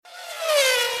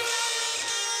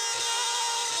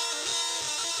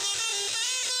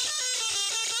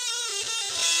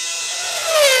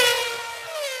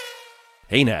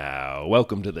Hey now,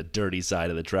 welcome to the Dirty Side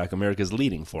of the Track, America's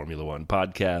leading Formula One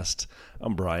podcast.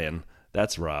 I'm Brian,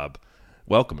 that's Rob.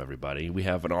 Welcome everybody. We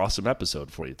have an awesome episode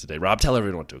for you today. Rob, tell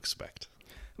everyone what to expect.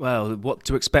 Well, what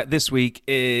to expect this week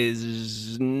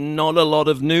is not a lot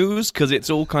of news because it's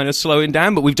all kind of slowing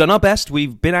down, but we've done our best.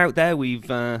 We've been out there, we've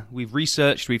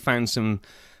researched, we've found some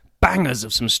bangers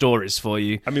of some stories for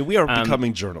you. I mean, we are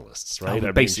becoming journalists, right?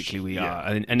 We are.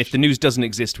 And if the news doesn't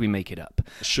exist, we make it up.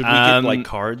 Should we get like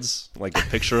cards, like a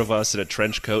picture of us in a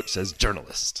trench coat says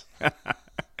journalist?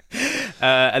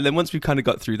 And then once we've kind of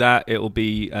got through that, it will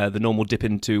be the normal dip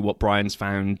into what Brian's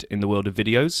found in the world of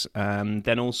videos.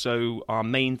 Then also our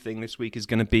main thing this week is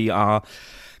going to be our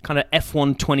kind of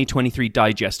F1 2023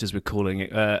 digest, as we're calling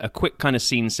it. A quick kind of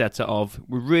scene setter of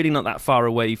we're really not that far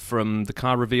away from the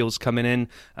car reveals coming in,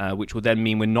 which will then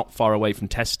mean we're not far away from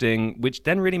testing, which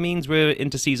then really means we're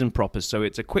into season proper. So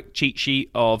it's a quick cheat sheet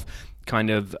of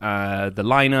kind of the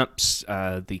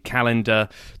lineups, the calendar,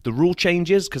 the rule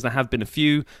changes, because there have been a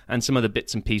few, and some other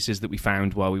bits and pieces that we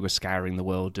found while we were scouring the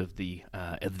world of the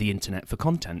internet for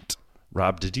content.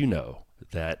 Rob, did you know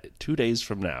that 2 days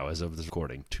from now, as of this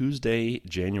recording, Tuesday,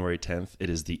 January 10th, it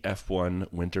is the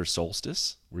F1 winter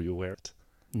solstice? Were you aware of it?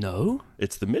 No.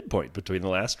 It's the midpoint between the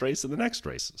last race and the next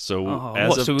race.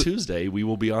 So Tuesday, we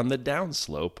will be on the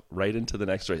downslope right into the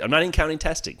next race. I'm not even counting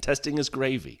testing. Testing is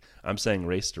gravy. I'm saying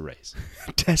race to race.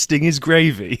 Testing is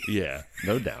gravy. Yeah,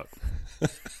 no doubt.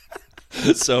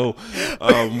 So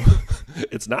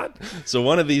it's not. So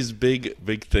one of these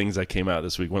big things that came out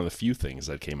this week, one of the few things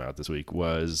that came out this week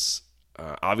was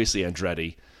obviously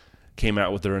Andretti came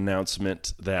out with their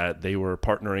announcement that they were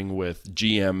partnering with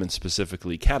GM and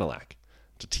specifically Cadillac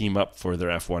to team up for their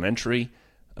F1 entry.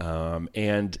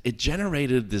 And it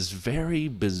generated this very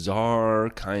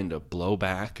bizarre kind of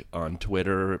blowback on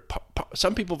Twitter.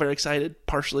 Some people very excited,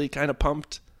 partially kind of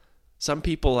pumped. Some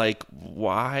people like,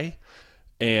 why?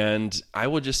 And I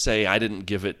will just say I didn't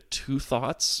give it two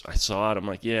thoughts. I saw it. I'm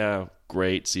like, yeah,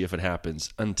 great. See if it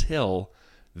happens. Until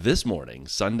this morning,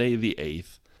 Sunday the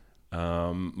 8th,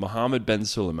 Mohammed Ben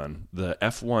Suleiman, the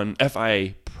F1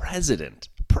 FIA president,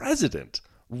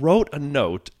 wrote a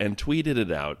note and tweeted it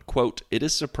out, quote, "It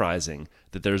is surprising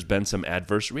that there's been some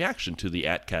adverse reaction to the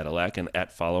 @Cadillac and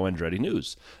 @Follow Andretti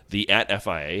news. The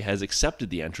 @FIA has accepted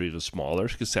the entry to smaller,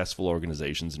 successful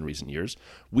organizations in recent years.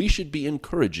 We should be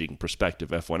encouraging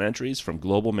prospective F1 entries from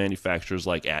global manufacturers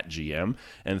like @GM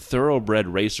and thoroughbred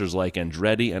racers like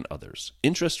Andretti and others.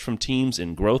 Interest from teams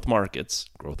in growth markets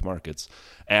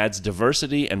adds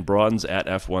diversity and broadens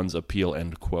 @F1's appeal,"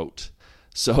 end quote.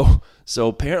 So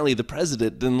apparently the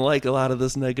president didn't like a lot of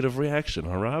this negative reaction,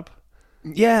 huh, Rob?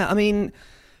 Yeah, I mean,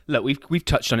 look, we've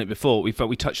touched on it before. We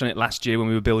touched on it last year when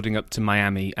we were building up to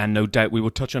Miami, and no doubt we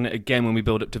will touch on it again when we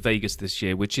build up to Vegas this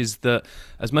year, which is that,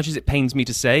 as much as it pains me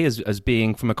to say, as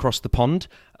being from across the pond,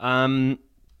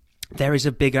 there is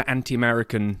a bigger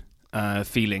anti-American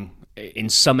feeling in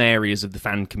some areas of the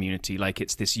fan community. Like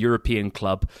it's this European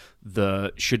club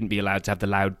that shouldn't be allowed to have the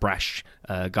loud, brash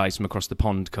guys from across the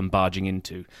pond come barging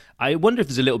into. I wonder if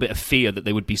there's a little bit of fear that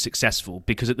they would be successful,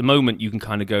 because at the moment you can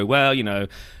kind of go, well, you know,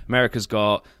 America's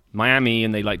got Miami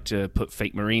and they like to put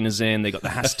fake marinas in. They got the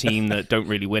Haas team that don't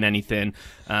really win anything.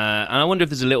 And I wonder if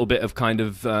there's a little bit of kind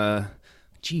of...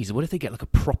 geez, what if they get like a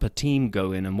proper team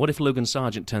going? And what if Logan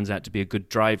Sargent turns out to be a good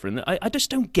driver? And I just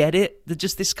don't get it. They're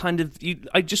just this kind of...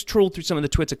 I just trawled through some of the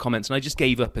Twitter comments and I just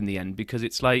gave up in the end, because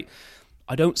it's like,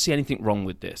 I don't see anything wrong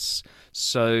with this.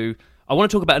 So I want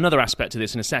to talk about another aspect to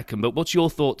this in a second, but what's your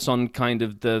thoughts on kind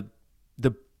of the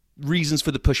reasons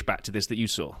for the pushback to this that you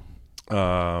saw?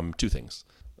 Two things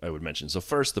I would mention. So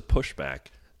first, the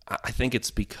pushback. I think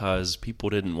it's because people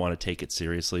didn't want to take it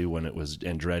seriously when it was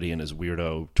Andretti and his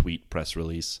weirdo tweet press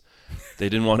release. They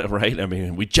didn't want it, right? I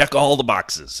mean, we check all the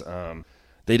boxes.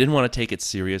 They didn't want to take it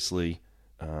seriously,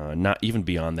 not even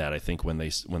beyond that, I think, when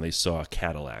they saw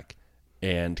Cadillac.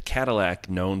 And Cadillac,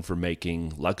 known for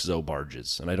making Luxo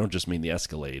barges, and I don't just mean the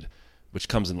Escalade, which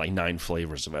comes in like 9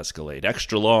 flavors of Escalade.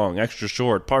 Extra long, extra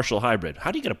short, partial hybrid.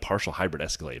 How do you get a partial hybrid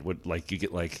Escalade? Would you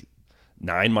get like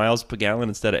 9 miles per gallon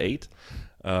instead of 8?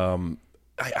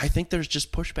 I think there's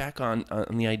just pushback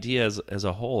on the idea as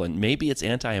a whole, and maybe it's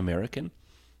anti-American.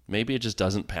 Maybe it just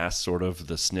doesn't pass sort of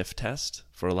the sniff test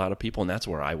for a lot of people, and that's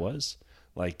where I was.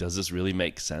 Like, does this really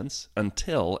make sense?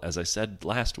 Until, as I said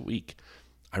last week,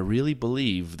 I really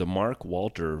believe the Mark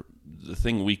Walter, the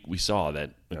thing we saw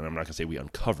that, and I'm not going to say we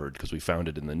uncovered because we found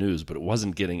it in the news, but it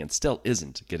wasn't getting, and still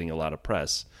isn't getting a lot of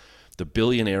press. The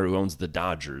billionaire who owns the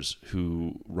Dodgers,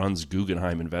 who runs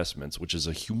Guggenheim Investments, which is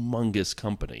a humongous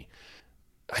company,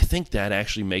 I think that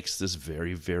actually makes this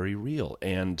very, very real.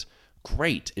 And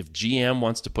Great. If GM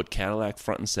wants to put Cadillac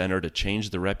front and center to change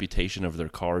the reputation of their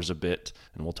cars a bit,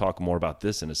 and we'll talk more about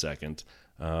this in a second,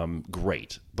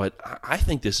 great. But I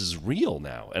think this is real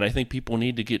now, and I think people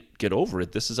need to get over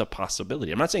it. This is a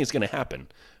possibility. I'm not saying it's going to happen,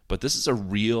 but this is a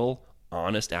real,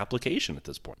 honest application at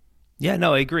this point. Yeah,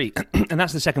 no, I agree. And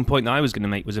that's the second point that I was going to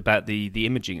make, was about the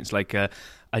imaging. It's like I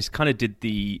kind of did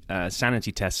the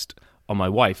sanity test on my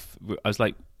wife. I was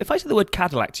like, if I say the word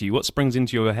Cadillac to you, what springs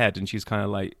into your head? And she's kind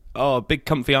of like, oh, a big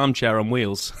comfy armchair on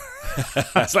wheels.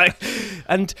 I was like,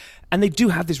 and they do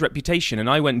have this reputation. And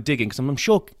I went digging because I'm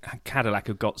sure Cadillac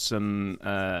have got some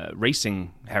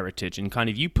racing heritage. And kind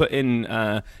of, you put in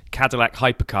Cadillac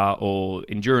hypercar or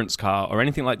endurance car or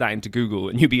anything like that into Google,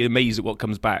 and you'd be amazed at what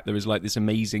comes back. There is like this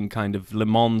amazing kind of Le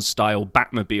Mans style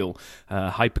Batmobile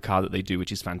hypercar that they do,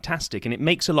 which is fantastic. And it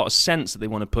makes a lot of sense that they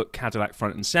want to put Cadillac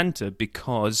front and center,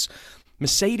 because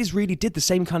Mercedes really did the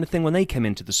same kind of thing when they came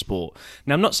into the sport.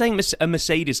 Now, I'm not saying a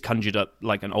Mercedes conjured up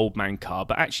like an old man car,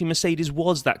 but actually Mercedes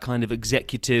was that kind of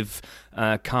executive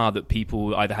car that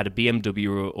people either had a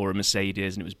BMW or a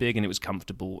Mercedes, and it was big and it was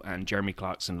comfortable, and Jeremy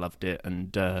Clarkson loved it,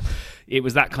 and it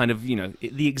was that kind of,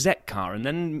 the exec car. And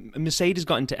then Mercedes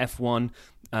got into F1,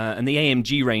 and the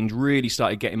AMG range really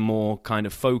started getting more kind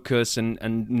of focus,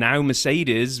 and now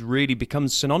Mercedes really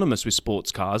becomes synonymous with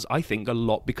sports cars, I think, a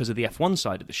lot because of the F1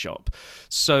 side of the shop.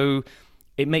 So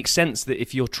it makes sense that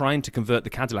if you're trying to convert the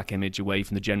Cadillac image away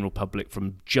from the general public,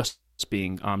 from just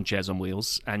being armchairs on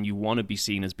wheels, and you want to be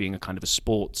seen as being a kind of a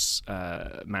sports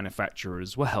manufacturer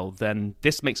as well, then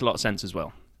this makes a lot of sense as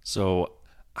well. So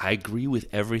I agree with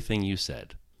everything you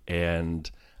said,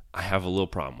 and I have a little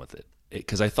problem with it,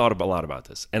 because I thought a lot about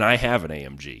this, and I have an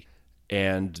AMG.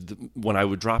 And when I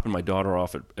would drop my daughter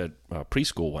off at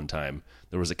preschool one time,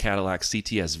 there was a Cadillac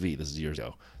CTS-V, this is years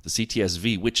ago, the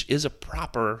CTS-V, which is a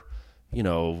proper,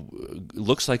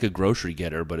 looks like a grocery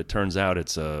getter, but it turns out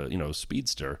it's a,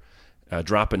 speedster,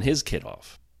 dropping his kid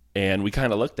off. And we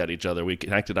kind of looked at each other. We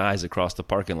connected eyes across the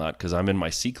parking lot, because I'm in my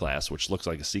C-Class, which looks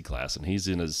like a C-Class, and he's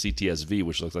in his CTS-V,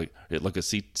 which looks like a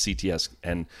CTS.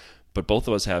 But both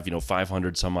of us have,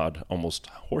 500 some odd almost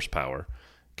horsepower,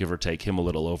 give or take, him a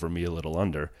little over, me a little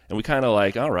under. And we kind of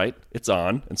like, all right, it's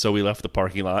on. And so we left the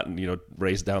parking lot and,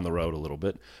 raced down the road a little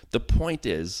bit. The point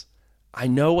is, I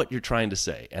know what you're trying to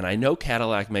say. And I know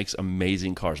Cadillac makes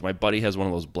amazing cars. My buddy has one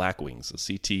of those Blackwings. The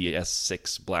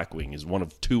CTS6 Blackwing is one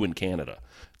of two in Canada.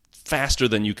 Faster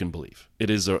than you can believe. It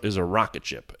is a rocket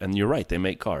ship. And you're right, they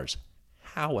make cars.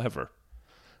 However,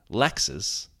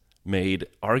 Lexus made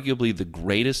arguably the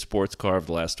greatest sports car of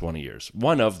the last 20 years.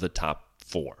 One of the top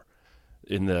 4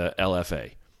 in the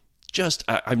LFA.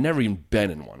 I've never even been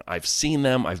in one. I've seen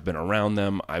them. I've been around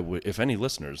them. If any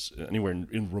listeners anywhere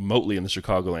remotely in the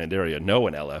Chicagoland area know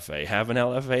an LFA, have an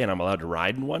LFA, and I'm allowed to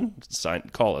ride in one,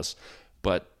 call us.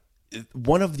 But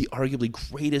one of the arguably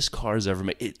greatest cars ever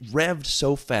made. It revved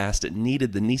so fast it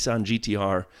needed the Nissan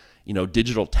GTR,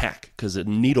 digital tach, because the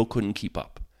needle couldn't keep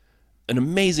up. An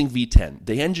amazing V10.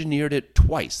 They engineered it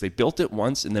twice. They built it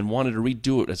once and then wanted to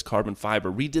redo it as carbon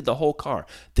fiber. Redid the whole car.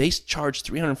 They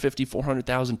charged $350,000,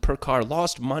 $400,000 per car.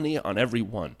 Lost money on every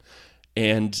one.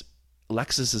 And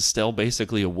Lexus is still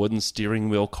basically a wooden steering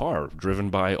wheel car driven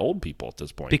by old people at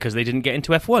this point. Because they didn't get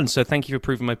into F1, so thank you for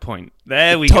proving my point.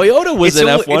 There we go. Toyota was in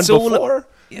F1 before.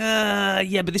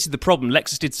 Yeah, but this is the problem.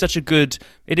 Lexus did such a good...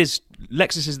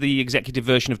 Lexus is the executive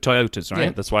version of Toyotas, right? Yeah,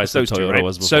 that's why I said Toyota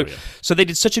was before. So they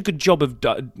did such a good job of...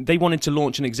 They wanted to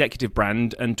launch an executive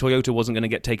brand, and Toyota wasn't going to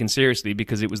get taken seriously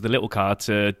because it was the little car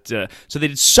so they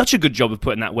did such a good job of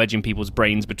putting that wedge in people's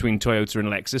brains between Toyota and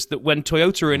Lexus that when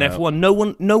Toyota are in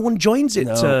F1, no one joins it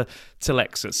to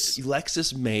Lexus.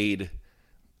 Lexus made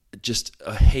just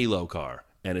a halo car,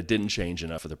 and it didn't change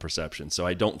enough of the perception. So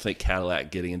I don't think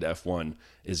Cadillac getting into F1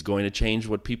 is going to change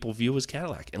what people view as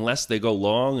Cadillac, unless they go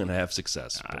long and have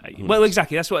success. Well,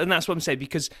 exactly. That's what I'm saying,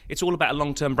 because it's all about a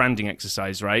long-term branding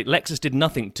exercise, right? Lexus did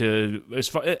nothing to,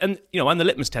 I'm the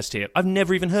litmus test here. I've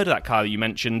never even heard of that car that you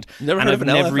mentioned. Never heard of an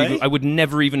LFA? I would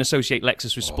never even associate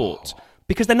Lexus with sport,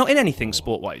 because they're not in anything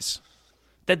sport-wise.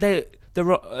 They're,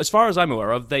 as far as I'm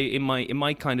aware of, they in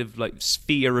my kind of like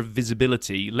sphere of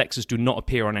visibility, Lexus do not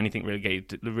appear on anything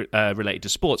related to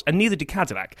sports, and neither did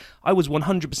Cadillac. I was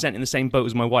 100% in the same boat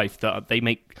as my wife that they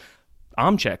make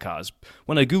armchair cars.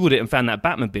 When I googled it and found that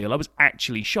Batmobile, I was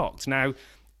actually shocked. Now,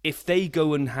 if they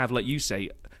go and have, like you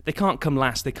say, they can't come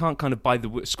last. They can't kind of buy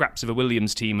the scraps of a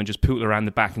Williams team and just poodle around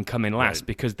the back and come in last,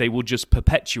 because they will just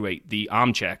perpetuate the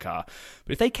armchair car.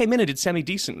 But if they came in and did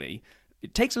semi-decently,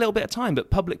 it takes a little bit of time,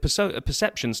 but public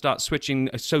perception starts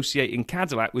associating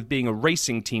Cadillac with being a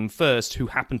racing team first who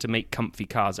happen to make comfy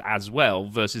cars as well,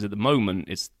 versus at the moment,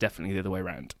 it's definitely the other way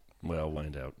around. Well,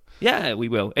 wind out. Yeah, we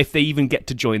will, if they even get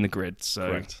to join the grid. So,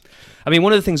 Correct. I mean,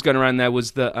 one of the things going around there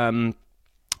was that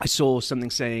I saw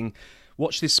something saying,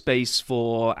 watch this space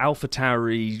for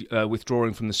AlphaTauri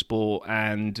withdrawing from the sport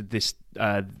and this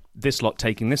lot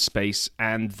taking this space,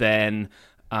 and then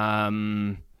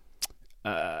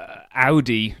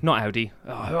Audi, not Audi.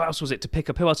 Oh, who else was it to pick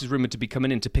up? Who else is rumored to be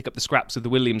coming in to pick up the scraps of the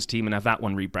Williams team and have that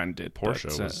one rebranded?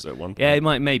 Porsche was at one point. Yeah, it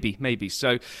might, maybe.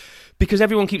 So, because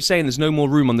everyone keeps saying there's no more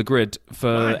room on the grid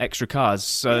for extra cars.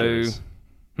 So,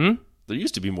 there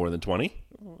used to be more than 20.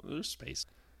 Oh, there's space.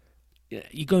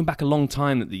 You're going back a long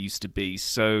time that there used to be.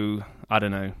 So, I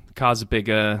don't know. Cars are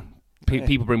bigger.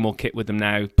 People bring more kit with them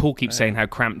now. Paul keeps saying how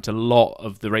cramped a lot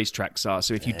of the racetracks are.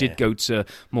 So if you did go to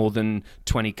more than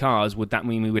 20 cars, would that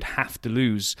mean we would have to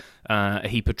lose a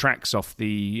heap of tracks off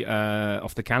the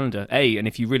calendar? And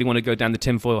if you really want to go down the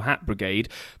tinfoil hat brigade,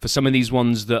 for some of these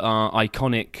ones that are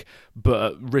iconic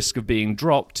but at risk of being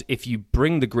dropped, if you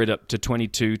bring the grid up to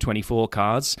 22, 24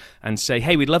 cars and say,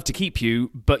 hey, we'd love to keep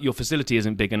you, but your facility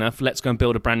isn't big enough, let's go and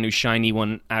build a brand new shiny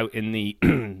one out in the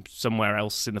somewhere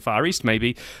else in the Far East,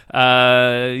 maybe.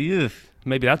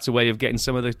 Maybe that's a way of getting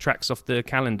some of the tracks off the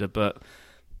calendar, but...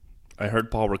 I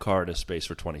heard Paul Ricard has space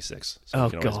for 26, so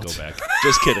we can always go back.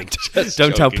 Just kidding.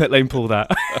 Don't tell Pit Lane Paul that.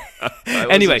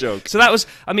 Anyway, so that was,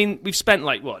 I mean, we've spent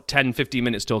 10, 15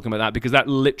 minutes talking about that because that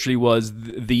literally was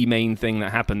the main thing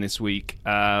that happened this week.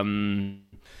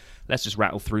 Let's just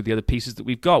rattle through the other pieces that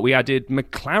we've got. We added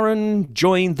McLaren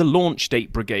joined the launch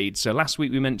date brigade. So last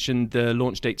week we mentioned the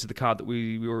launch dates of the car that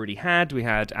we already had. We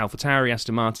had AlphaTauri,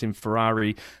 Aston Martin,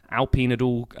 Ferrari, Alpine had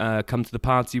all come to the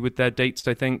party with their dates,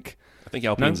 I think. I think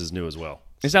Alpine's is new as well.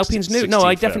 Is Alpine's new? No,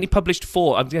 I definitely published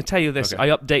 4. I'm going to tell you this. Okay. I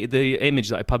updated the image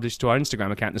that I published to our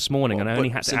Instagram account this morning, and I only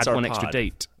had to add one extra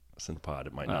date. Since pod,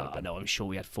 it might not have been. No, I'm sure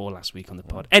we had 4 last week on the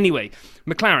pod. Anyway,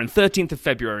 McLaren, 13th of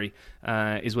February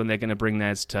is when they're going to bring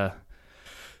theirs to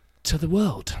the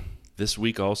world. This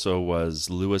week also was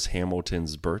Lewis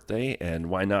Hamilton's birthday, and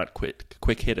why not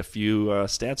quick hit a few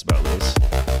stats about Lewis.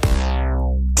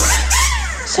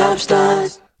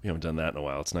 Substance. We haven't done that in a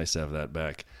while. It's nice to have that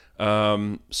back.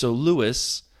 So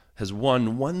Lewis has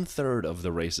won 1/3 of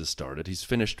the races started. He's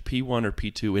finished P1 or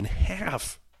P2 in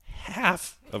half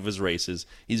of his races.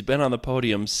 He's been on the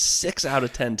podium 6 out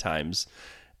of 10 times,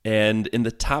 and in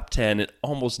the top 10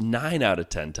 almost 9 out of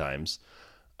 10 times.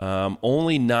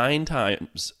 Only 9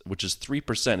 times, which is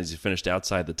 3%, as he finished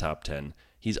outside the top 10.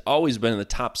 He's always been in the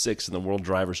top 6 in the World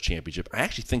Drivers' Championship. I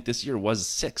actually think this year was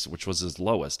 6, which was his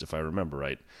lowest, if I remember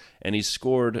right. And he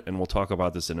scored, and we'll talk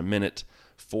about this in a minute,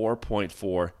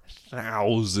 4.4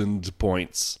 thousand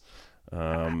points.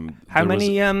 How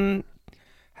many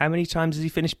times has he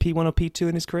finished P1 or P2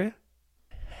 in his career?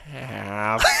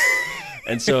 Half.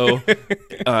 And so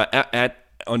at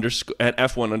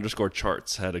F1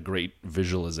 _charts had a great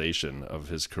visualization of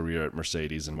his career at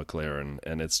Mercedes and McLaren,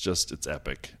 and it's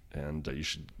epic, and you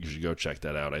should go check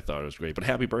that out. I thought it was great. But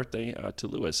happy birthday to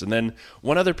Lewis. And then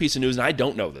one other piece of news, and I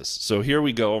don't know this, so here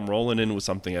we go. I'm rolling in with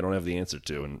something I don't have the answer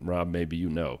to, and Rob, maybe you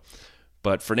know.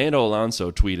 But Fernando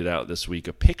Alonso tweeted out this week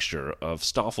a picture of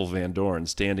Stoffel Van Dorn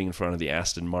standing in front of the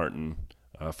Aston Martin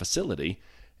facility,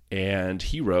 and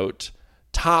he wrote,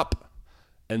 "Top."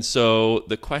 And so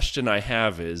the question I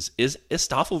have is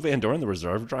Stoffel Van Dorn the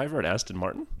reserve driver at Aston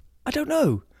Martin? I don't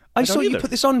know. I saw you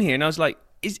put this on here, and I was like,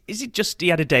 is it just he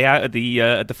had a day out at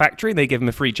the factory and they gave him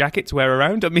a free jacket to wear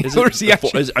around? I mean,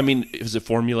 is it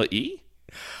Formula E?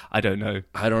 I don't know.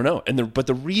 But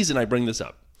the reason I bring this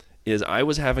up is I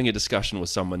was having a discussion with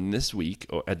someone this week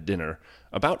at dinner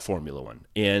about Formula One,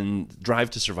 and Drive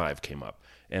to Survive came up.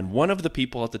 And one of the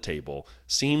people at the table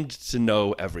seemed to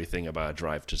know everything about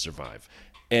Drive to Survive.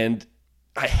 And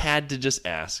I had to just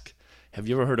ask, have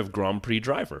you ever heard of Grand Prix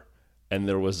Driver? And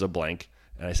there was a blank.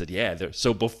 And I said, yeah.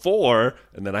 So before,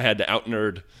 and then I had to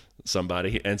out-nerd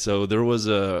somebody. And so there was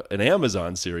an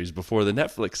Amazon series before the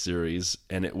Netflix series,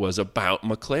 and it was about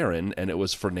McLaren, and it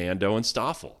was Fernando and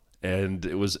Stoffel. And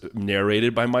it was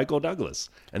narrated by Michael Douglas.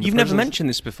 And you've never mentioned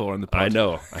this before on the pod. I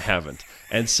know, I haven't.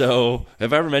 And so,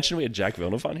 have I ever mentioned we had Jack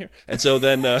Villeneuve on here? And so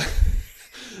then...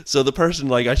 So the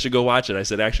person, I should go watch it. I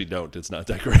said, actually, don't. It's not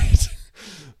that great.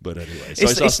 But anyway, so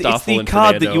I saw Stoffel and Fernando. It's the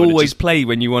card that you always play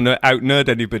when you want to out-nerd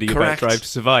anybody about Drive to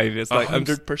Survive. It's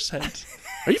 100%.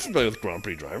 Are you familiar with Grand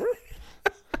Prix Driver?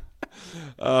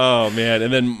 Oh, man.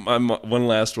 And then one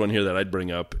last one here that I'd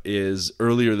bring up is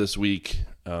earlier this week,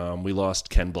 we lost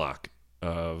Ken Block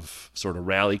of sort of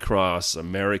rallycross,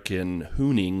 American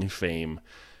hooning fame.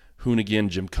 Hoonigan,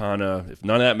 Gymkhana. If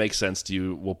none of that makes sense to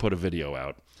you, we'll put a video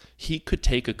out. He could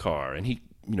take a car, and he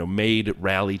made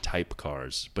rally-type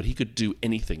cars, but he could do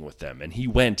anything with them, and he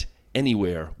went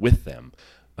anywhere with them.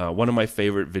 One of my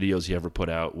favorite videos he ever put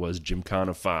out was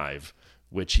Gymkhana 5,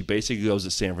 which he basically goes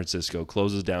to San Francisco,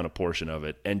 closes down a portion of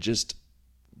it, and just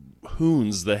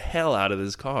hoons the hell out of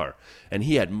this car. And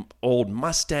he had old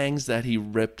Mustangs that he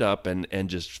ripped up and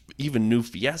just even new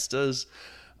Fiestas.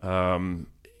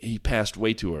 He passed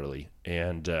way too early.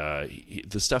 And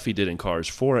the stuff he did in cars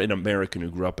for an American who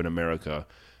grew up in America,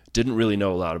 didn't really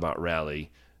know a lot about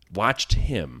rally, watched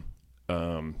him.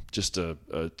 Just a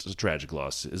tragic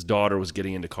loss. His daughter was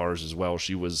getting into cars as well.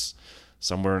 She was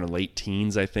somewhere in the late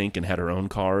teens, I think, and had her own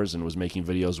cars and was making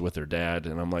videos with her dad.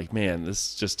 And I'm like, man,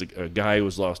 this is just a guy who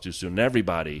was lost too soon. And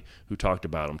everybody who talked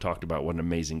about him talked about what an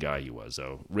amazing guy he was.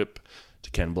 So rip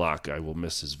to Ken Block. I will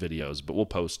miss his videos, but we'll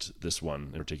post this one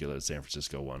in particular, the San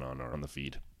Francisco one, on the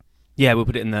feed. Yeah, we'll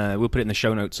put it in the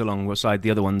show notes alongside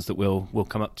the other ones that we'll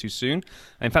come up to soon.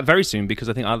 In fact, very soon, because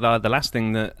I think the last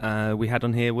thing that we had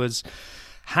on here was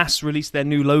Haas released their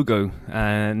new logo.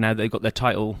 Now they've got their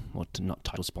sponsor,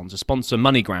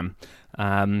 MoneyGram.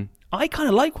 I kind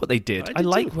of like what they did. I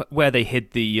like where they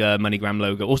hid the MoneyGram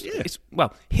logo. Or, yeah.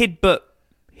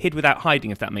 Hid without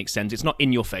hiding, if that makes sense. It's not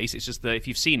in your face. It's just if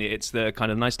you've seen it, it's the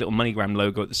kind of nice little MoneyGram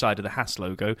logo at the side of the Haas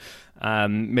logo.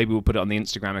 Maybe we'll put it on the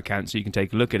Instagram account so you can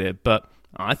take a look at it. But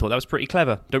I thought that was pretty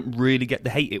clever. Don't really get the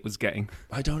hate it was getting.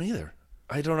 I don't either.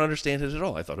 I don't understand it at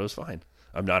all. I thought it was fine.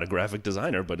 I'm not a graphic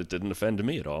designer, but it didn't offend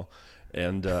me at all.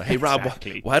 And hey, Rob,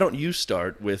 why don't you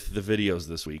start with the videos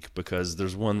this week? Because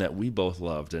there's one that we both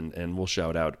loved, and we'll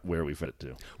shout out where we fit it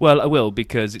to. Well, I will,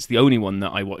 because it's the only one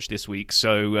that I watched this week.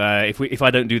 So if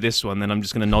I don't do this one, then I'm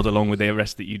just going to nod along with the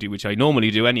rest that you do, which I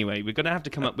normally do anyway. We're going to have to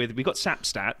come up with... We've got Sap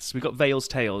Stats, we've got Vale's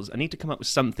Tales. I need to come up with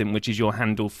something which is your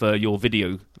handle for your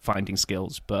video finding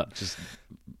skills, but... Just...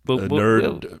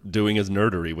 nerd doing his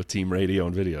nerdery with Team Radio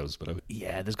and videos.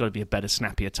 Yeah, there's got to be a better,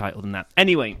 snappier title than that.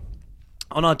 Anyway,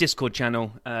 on our Discord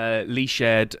channel, Lee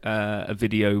shared a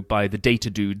video by the Data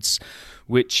Dudes,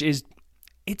 which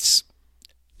it's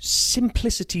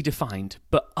simplicity defined,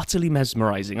 but utterly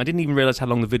mesmerizing. I didn't even realize how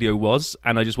long the video was,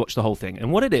 and I just watched the whole thing.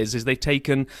 And what it is they've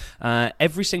taken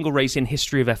every single race in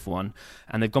history of F1,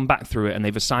 and they've gone back through it, and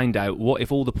they've assigned out what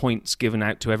if all the points given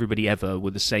out to everybody ever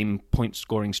were the same point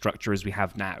scoring structure as we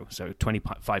have now. So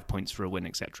 25 points for a win,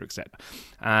 etc., etc.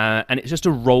 And it's just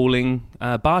a rolling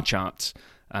bar chart.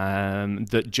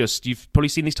 That just, you've probably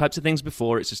seen these types of things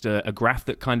before. It's just a graph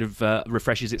that kind of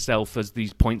refreshes itself as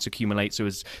these points accumulate. So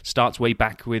it starts way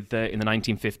back with in the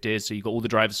 1950s. So you've got all the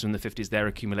drivers from the 50s there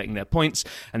accumulating their points.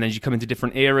 And then as you come into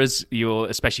different eras, you're,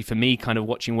 especially for me, kind of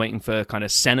waiting for kind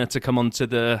of Senna to come onto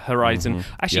the horizon.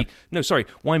 Mm-hmm. Actually, no, sorry,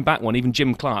 wind back one, even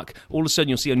Jim Clark. All of a sudden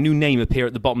you'll see a new name appear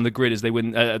at the bottom of the grid as they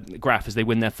win, graph as they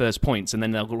win their first points. And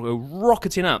then they'll go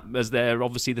rocketing up as they're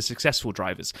obviously the successful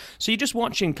drivers. So you're just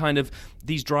watching kind of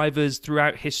these drivers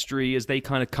throughout history as they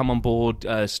kind of come on board,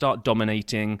 start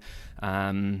dominating.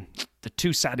 The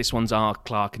two saddest ones are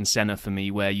Clark and Senna for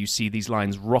me, where you see these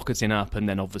lines rocketing up and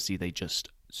then obviously they just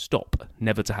stop,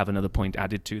 never to have another point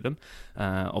added to them.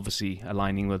 Obviously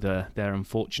aligning with their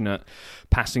unfortunate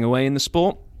passing away in the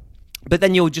sport. But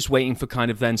then you're just waiting for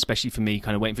kind of then, especially for me,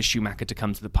 kind of waiting for Schumacher to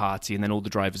come to the party and then all the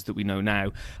drivers that we know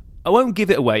now. I won't give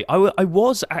it away. I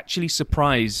was actually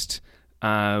surprised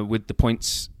with the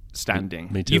points standing.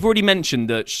 Me too. You've already mentioned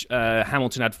that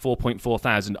Hamilton had 4.4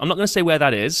 thousand. I'm not going to say where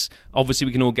that is. Obviously,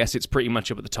 we can all guess it's pretty much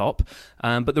up at the top.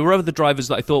 But there were other drivers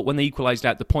that I thought, when they equalised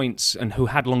out the points and who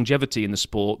had longevity in the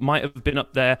sport, might have been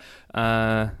up there.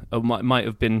 Or might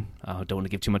have been... Oh, I don't want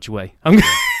to give too much away.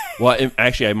 Well,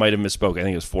 actually, I might have misspoke. I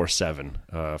think it was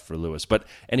 4.7 for Lewis. But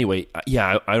anyway,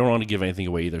 yeah, I don't want to give anything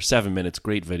away either. 7 minutes,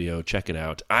 great video. Check it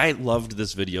out. I loved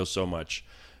this video so much.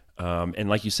 And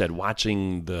like you said,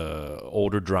 watching the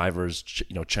older drivers,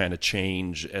 trying to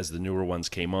change as the newer ones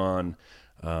came on.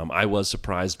 I was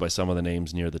surprised by some of the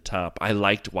names near the top. I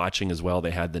liked watching as well. They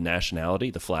had the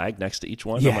nationality, the flag next to each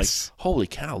one. Yes. I'm like, holy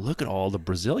cow, look at all the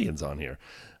Brazilians on here.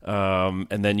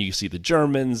 And then you see the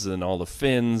Germans and all the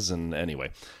Finns. And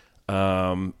anyway,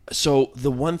 so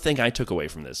the one thing I took away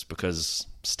from this, because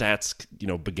stats,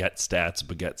 beget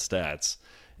stats,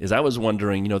 is I was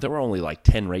wondering, there were only like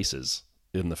 10 races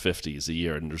in the 50s a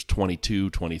year, and there's 22,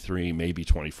 23, maybe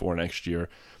 24 next year.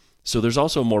 So there's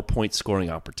also more point scoring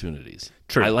opportunities.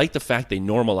 True. I like the fact they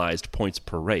normalized points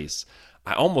per race.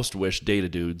 I almost wish Data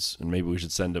Dudes, and maybe we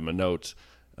should send them a note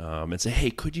and say,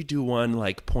 hey, could you do one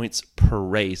like points per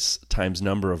race times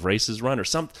number of races run, or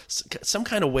some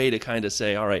kind of way to kind of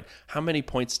say, all right, how many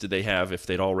points did they have if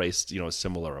they'd all raced a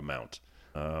similar amount?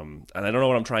 And I don't know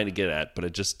what I'm trying to get at, but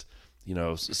it just,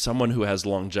 someone who has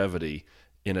longevity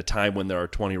in a time when there are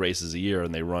 20 races a year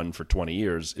and they run for 20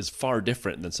 years is far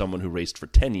different than someone who raced for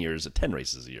 10 years at 10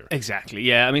 races a year. Exactly,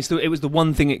 yeah. I mean, it was the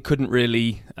one thing it couldn't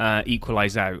really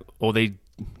equalize out, or they...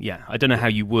 Yeah, I don't know how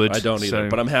you would. I don't either,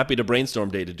 but I'm happy to brainstorm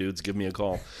data, dudes. Give me a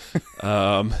call.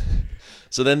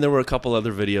 So then there were a couple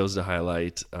other videos to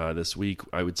highlight this week.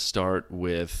 I would start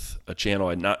with a channel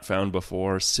I'd not found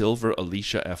before, Silver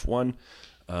Alicia F1.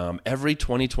 Every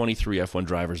 2023 F1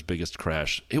 driver's biggest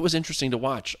crash. It was interesting to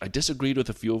watch. I disagreed with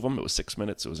a few of them. It was 6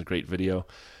 minutes. It was a great video.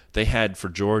 They had, for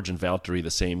George and Valtteri, the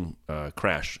same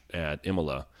crash at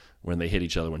Imola when they hit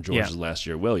each other when George was last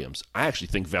year at Williams. I actually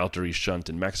think Valtteri's shunt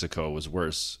in Mexico was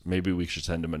worse. Maybe we should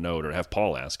send him a note or have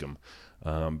Paul ask him.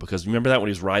 Because remember that when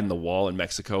he was riding the wall in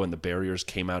Mexico and the barriers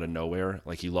came out of nowhere?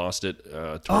 Like he lost it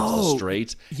towards the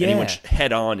straight. Yeah. And he went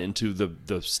head on into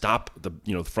the stop, the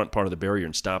front part of the barrier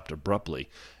and stopped abruptly.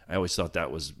 I always thought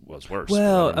that was worse.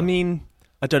 Well, I mean,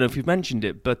 I don't know if you've mentioned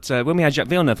it, but when we had Jacques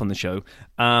Villeneuve on the show,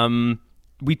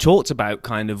 we talked about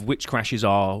kind of which crashes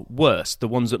are worse, the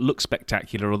ones that look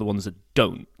spectacular or the ones that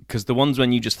don't. Because the ones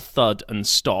when you just thud and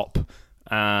stop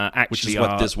actually which is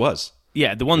what this was.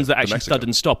 Yeah, the ones that actually thud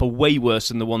and stop are way worse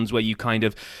than the ones where you kind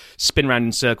of spin around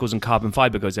in circles and carbon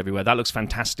fibre goes everywhere. That looks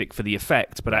fantastic for the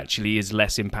effect, but actually is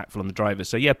less impactful on the driver.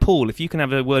 So yeah, Paul, if you can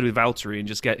have a word with Valtteri and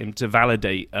just get him to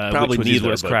validate Probably which was his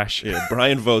worst crash. Yeah,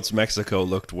 Brian votes Mexico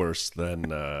looked worse than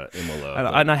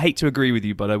Imola. And I hate to agree with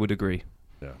you, but I would agree.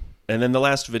 Yeah. And then the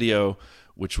last video,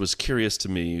 which was curious to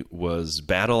me, was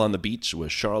Battle on the Beach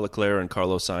with Charles Leclerc and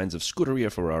Carlos Sainz of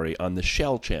Scuderia Ferrari on the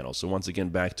Shell channel. So once again,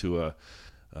 back to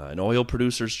an oil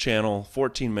producer's channel,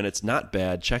 14 minutes, not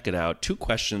bad. Check it out. 2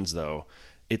 questions, though.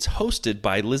 It's hosted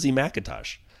by Lizzie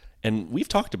McIntosh. And we've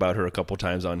talked about her a couple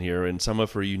times on here in some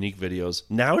of her unique videos.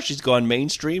 Now she's gone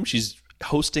mainstream. She's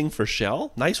hosting for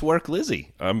Shell. Nice work,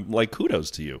 Lizzie.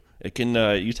 Kudos to you. It can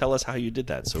you tell us how you did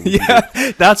that? So we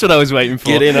that's what I was waiting for.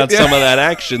 Get in on some of that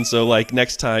action. So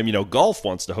next time, Golf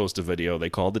wants to host a video,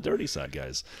 they call the Dirty Side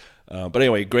guys. But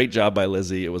anyway, great job by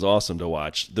Lizzie. It was awesome to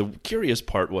watch. The curious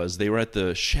part was they were at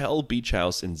the Shell Beach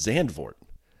House in Zandvoort.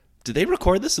 Did they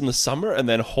record this in the summer and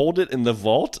then hold it in the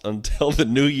vault until the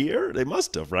new year? They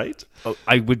must have, right? Oh,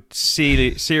 I would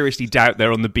seriously doubt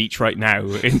they're on the beach right now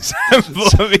in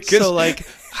Zandvoort. So,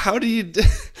 how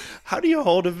do you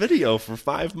hold a video for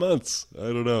 5 months? I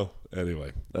don't know.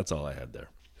 Anyway, that's all I had there.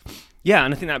 Yeah,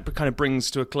 and I think that kind of brings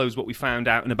to a close what we found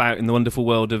out and about in the wonderful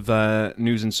world of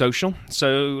news and social.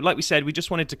 So, like we said, we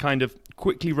just wanted to kind of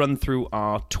quickly run through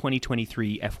our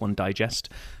 2023 F1 Digest.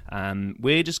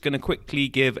 We're just going to quickly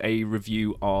give a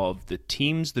review of the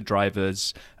teams, the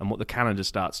drivers, and what the calendar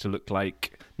starts to look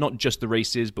like. Not just the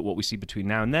races, but what we see between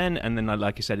now and then. And then,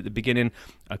 like I said at the beginning,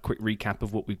 a quick recap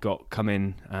of what we've got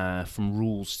coming from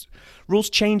rules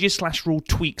changes / rule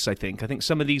tweaks, I think. I think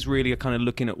some of these really are kind of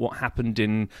looking at what happened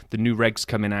in the new regs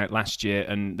coming out last year,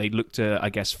 and they look to, I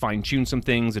guess, fine-tune some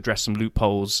things, address some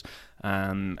loopholes,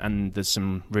 and there's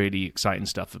some really exciting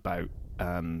stuff about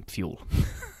fuel.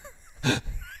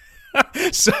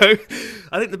 So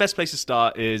I think the best place to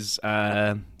start is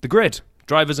the grid.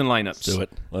 Drivers and lineups. Do it.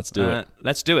 Let's do it.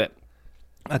 Let's do it.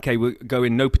 Okay, we'll go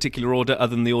in no particular order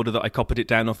other than the order that I copied it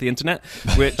down off the internet,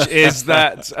 which is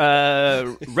that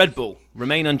Red Bull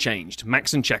remain unchanged.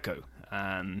 Max and Checo.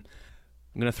 I'm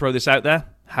going to throw this out there.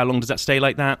 How long does that stay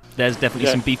like that? There's definitely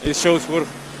some beef. It shows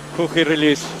who he really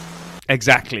is.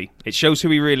 Exactly. It shows who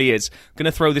he really is. I'm going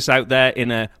to throw this out there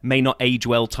in a may not age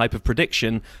well type of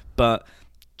prediction, but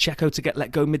Checo to get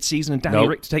let go mid-season and Danny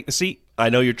Rick to take the seat? I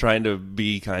know you're trying to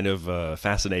be kind of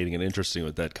fascinating and interesting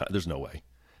with that. There's no way.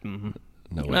 Mm-hmm.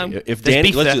 No way. If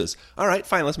Danny, let's do this. All right,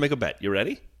 fine. Let's make a bet. You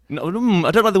ready? No,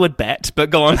 I don't like the word bet, but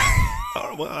go on.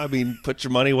 Well, I mean, put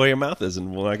your money where your mouth is,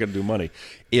 and we're not going to do money.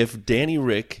 If Danny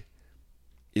Rick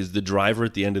is the driver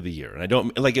at the end of the year, and I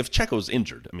don't if Checo's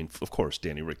injured, I mean, of course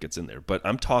Danny Rick gets in there, but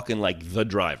I'm talking the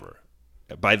driver.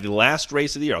 By the last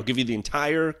race of the year, I'll give you the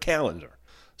entire calendar.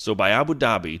 So by Abu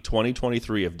Dhabi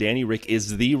 2023, if Danny Rick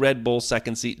is the Red Bull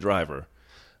second seat driver,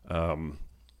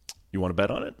 you want to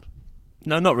bet on it?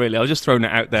 No, not really. I was just throwing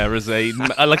it out there as a,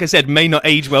 like I said, may not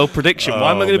age well prediction. Why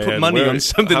am I going to put money on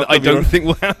something that I don't think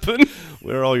will happen?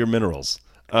 Where are all your minerals?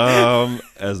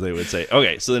 As they would say.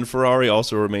 Okay, so then Ferrari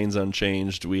also remains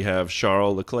unchanged. We have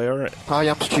Charles Leclerc. I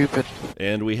am stupid.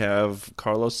 And we have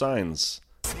Carlos Sainz.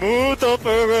 Smooth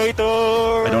operator.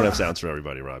 I don't have sounds for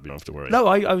everybody, Rob. You don't have to worry. No,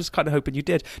 I was kind of hoping you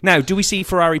did. Now, do we see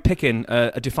Ferrari picking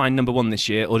a defined number one this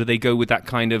year, or do they go with that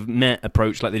kind of meh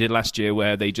approach like they did last year,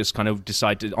 where they just kind of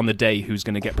decide on the day who's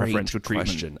going to get preferential treatment?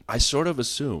 Question. I sort of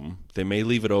assume they may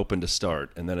leave it open to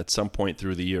start, and then at some point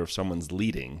through the year, if someone's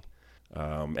leading,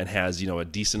 and has a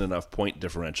decent enough point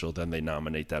differential, then they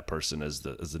nominate that person as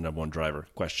the number one driver.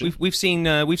 Question. We've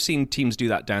seen teams do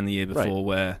that down the year before,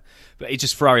 where but it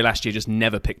just Ferrari last year just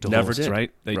never picked a horse, did.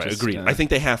 right? They right, just, agreed. I think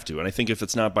they have to, and I think if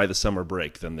it's not by the summer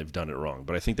break, then they've done it wrong.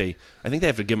 But I think they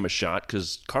have to give him a shot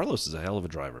because Carlos is a hell of a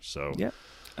driver. So yeah.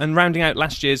 And rounding out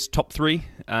last year's top three,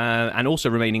 and also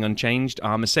remaining unchanged,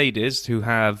 are Mercedes, who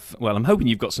have, well, I'm hoping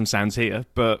you've got some sounds here,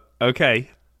 but okay.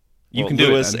 You can do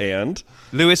Lewis it.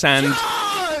 Lewis and...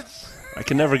 I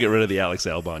can never get rid of the Alex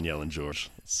Albon yelling George.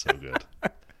 It's so good.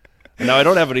 Now, I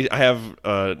don't have any... I have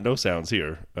no sounds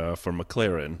here for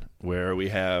McLaren, where we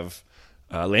have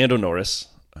Lando Norris,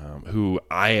 who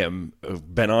I am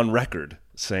been on record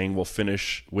saying will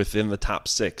finish within the top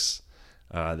 6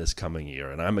 this coming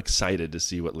year. And I'm excited to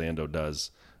see what Lando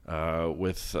does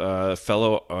with an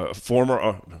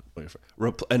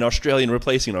Australian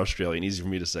replacing an Australian, easy for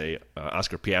me to say,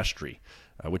 Oscar Piastri,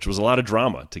 which was a lot of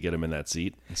drama to get him in that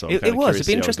seat. And so it was. It'd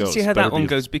be interesting to see how that one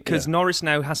goes, because yeah. Norris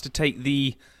now has to take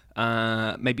the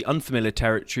maybe unfamiliar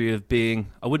territory of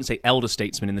being, I wouldn't say elder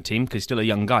statesman in the team, because he's still a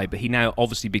young guy, but he now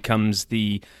obviously becomes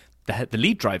the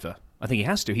lead driver. I think he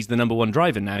has to. He's the number one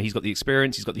driver now. He's got the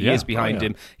experience. He's got the years behind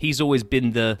him. He's always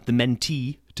been the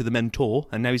mentee to the mentor,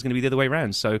 and now he's going to be the other way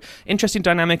around. So interesting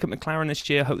dynamic at McLaren this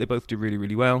year. I hope they both do really,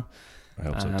 really well. I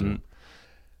hope so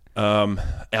too.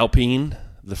 Alpine,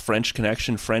 the French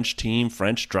connection, French team,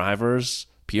 French drivers,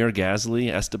 Pierre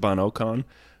Gasly, Esteban Ocon.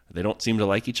 They don't seem to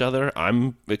like each other.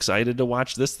 I'm excited to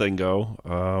watch this thing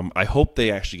go. I hope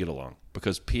they actually get along,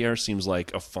 because Pierre seems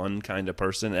like a fun kind of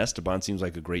person. Esteban seems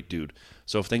like a great dude.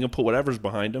 So if they can put whatever's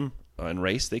behind them and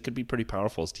race, they could be pretty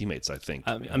powerful as teammates, I think.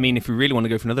 I mean, if we really want to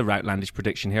go for another outlandish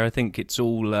prediction here, I think it's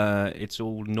all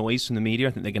noise from the media.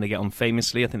 I think they're going to get on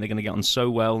famously. I think they're going to get on so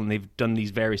well, and they've done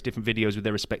these various different videos with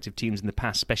their respective teams in the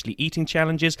past, especially eating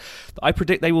challenges. I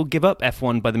predict they will give up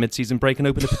F1 by the mid-season break and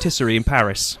open a patisserie in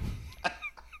Paris.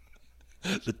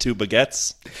 The 2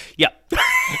 baguettes. Yeah.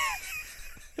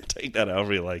 Take that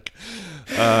however you like.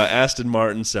 Aston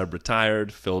Martin, Seb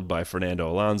retired, filled by Fernando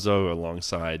Alonso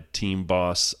alongside team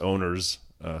boss, owner's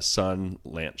son,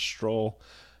 Lance Stroll.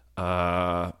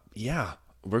 We're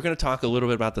going to talk a little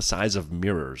bit about the size of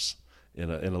mirrors in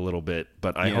a little bit,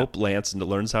 but I hope Lance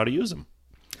learns how to use them.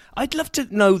 I'd love to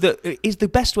know that is the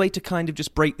best way to kind of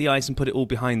just break the ice and put it all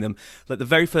behind them. Like the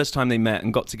very first time they met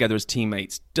and got together as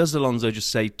teammates, does Alonso just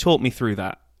say, "Talk me through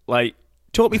that"? Like,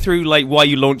 talk me through why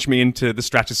you launched me into the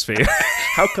stratosphere.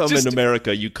 How come in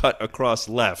America you cut across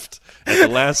left at the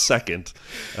last second?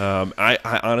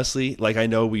 I honestly, I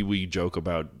know we joke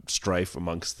about strife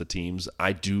amongst the teams.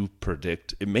 I do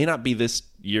predict it may not be this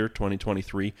year,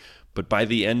 2023, but by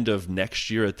the end of next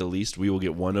year at the least, we will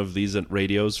get one of these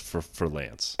radios for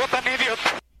Lance. What an idiot!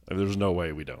 There's no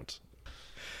way we don't.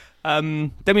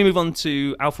 Then we move on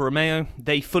to Alfa Romeo.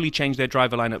 They fully changed their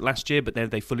driver lineup last year, but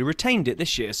they fully retained it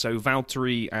this year. So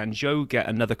Valtteri and Zhou get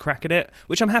another crack at it,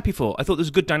 which I'm happy for. I thought there was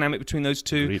a good dynamic between those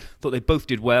two. Agreed. Thought they both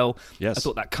did well. Yes. I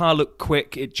thought that car looked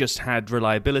quick. It just had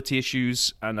reliability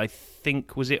issues, and I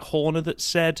think, was it Horner that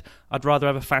said, I'd rather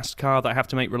have a fast car that I have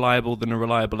to make reliable than a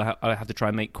reliable I have to try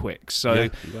and make quick. So yeah,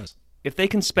 he was. If they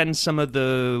can spend some of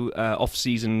the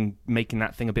off-season making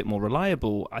that thing a bit more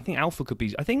reliable, I think Alfa could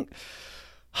be...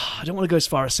 I don't want to go as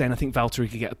far as saying I think Valtteri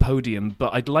could get a podium,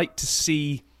 but I'd like to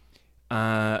see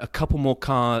a couple more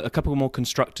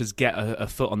constructors get a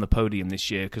foot on the podium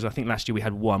this year, because I think last year we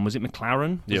had one. Was it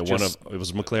McLaren? It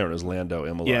was McLaren. It was Lando,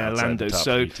 Imola. Yeah, Lando.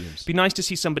 So it'd be nice to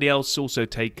see somebody else also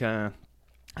take a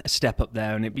step up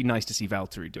there, and it'd be nice to see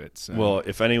Valtteri do it. So. Well,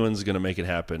 if anyone's going to make it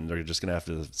happen, they're just going to have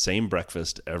to the same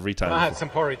breakfast every time. I had some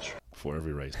porridge before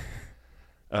every race.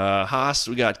 Haas,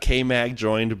 we got K-Mag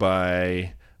joined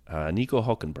by Nico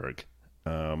Hülkenberg.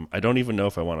 I don't even know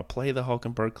if I want to play the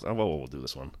Hülkenberg. Oh, we'll do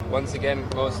this one. Once again,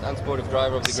 most unsportive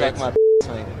driver of the grid.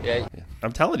 Yeah.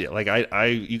 I'm telling you,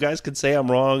 you guys could say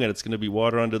I'm wrong and it's going to be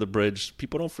water under the bridge.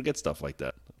 People don't forget stuff like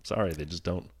that. Sorry, they just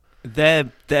don't.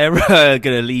 They're going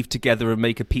to leave together and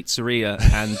make a pizzeria,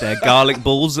 and their garlic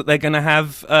balls that they're going to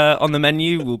have on the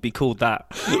menu will be called that.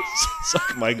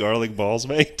 Suck my garlic balls,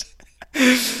 mate.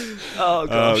 Oh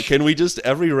gosh! Can we just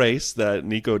every race that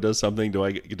Nico does something? Do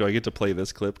I get to play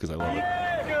this clip because I love it?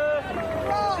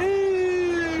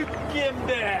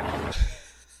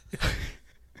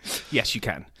 Yes, you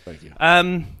can. Thank you.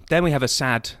 Then we have a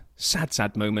sad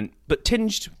moment, but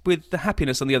tinged with the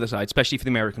happiness on the other side, especially for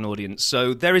the American audience.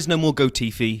 So there is no more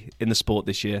Gotifi in the sport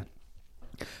this year.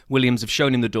 Williams have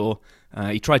shown him the door.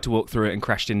 He tried to walk through it and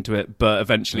crashed into it, but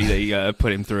eventually they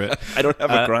put him through it. I don't have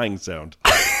a crying sound.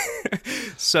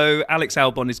 So Alex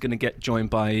Albon is going to get joined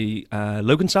by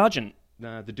Logan Sargent,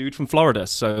 the dude from Florida.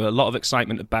 So a lot of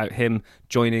excitement about him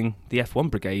joining the F1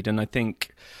 brigade, and I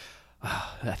think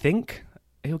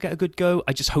he'll get a good go.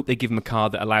 I just hope they give him a car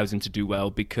that allows him to do well,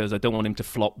 because I don't want him to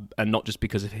flop, and not just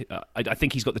because of I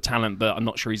think he's got the talent, but I'm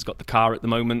not sure he's got the car at the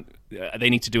moment. They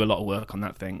need to do a lot of work on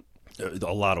that thing.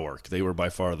 A lot of work. They were by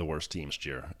far the worst team last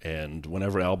year, and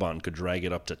whenever Albon could drag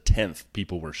it up to 10th,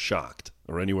 people were shocked,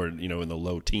 or anywhere in the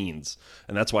low teens,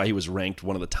 and that's why he was ranked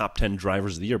one of the top 10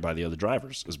 drivers of the year by the other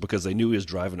drivers. Is because they knew he was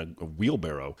driving a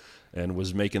wheelbarrow and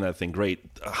was making that thing great.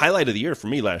 A highlight of the year for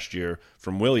me last year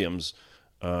from Williams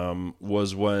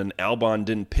was when Albon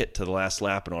didn't pit to the last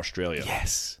lap in Australia.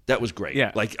 Yes, that was great.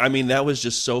 Yeah, that was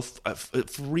just so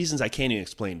for reasons I can't even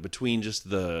explain. Between just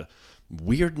the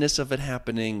weirdness of it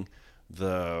happening,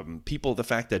 the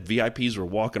fact that VIPs were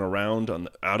walking around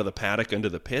out of the paddock into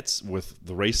the pits with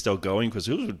the race still going, because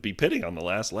who would be pitting on the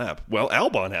last lap? Well,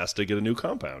 Albon has to get a new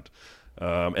compound.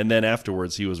 And then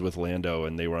afterwards, he was with Lando,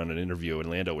 and they were on an interview, and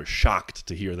Lando was shocked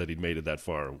to hear that he'd made it that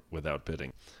far without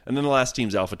pitting. And then the last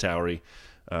team's AlphaTauri.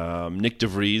 Nick De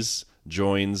Vries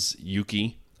joins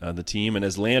Yuki on the team, and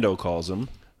as Lando calls him,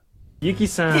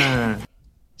 Yuki-san.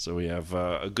 So we have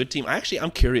a good team.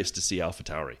 I'm curious to see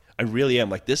AlphaTauri. I really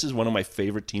am. This is one of my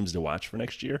favorite teams to watch for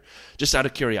next year, just out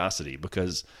of curiosity,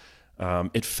 because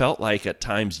it felt like at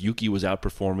times Yuki was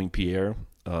outperforming Pierre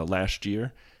last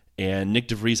year, and Nick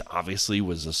De Vries obviously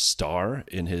was a star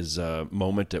in his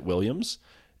moment at Williams.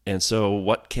 And so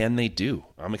what can they do?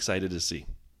 I'm excited to see.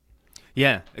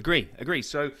 Yeah, agree.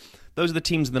 So those are the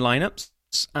teams in the lineups.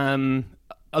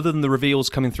 Other than the reveals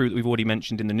coming through that we've already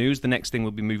mentioned in the news, the next thing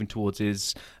we'll be moving towards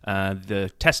is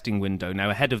the testing window. Now,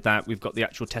 ahead of that, we've got the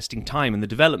actual testing time and the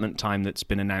development time that's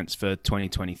been announced for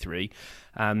 2023.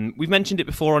 We've mentioned it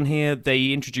before on here.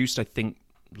 They introduced, I think,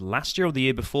 last year or the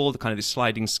year before, the kind of this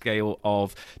sliding scale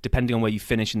of, depending on where you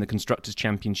finish in the Constructors'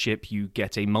 Championship, you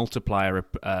get a multiplier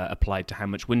applied to how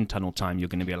much wind tunnel time you're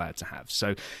going to be allowed to have.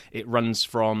 So it runs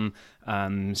from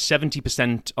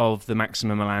 70% of the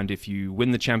maximum allowed if you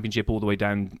win the championship, all the way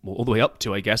down, or all the way up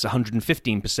to, I guess,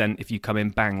 115% if you come in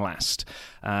bang last.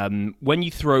 When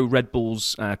you throw Red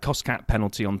Bull's cost cap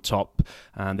penalty on top,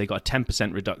 they got a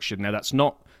 10% reduction. Now, that's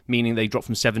not meaning they drop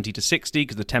from 70 to 60,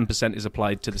 because the 10% is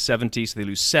applied to the 70, so they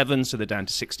lose 7, so they're down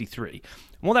to 63.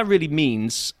 And what that really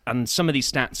means, and some of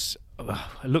these stats, I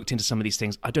looked into some of these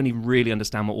things, I don't even really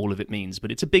understand what all of it means,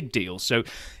 but it's a big deal. So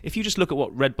if you just look at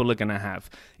what Red Bull are going to have,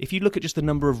 if you look at just the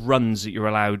number of runs that you're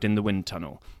allowed in the wind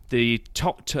tunnel, the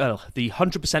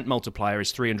 100% multiplier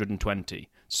is 320.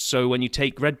 So when you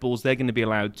take Red Bulls, they're going to be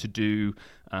allowed to do,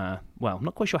 I'm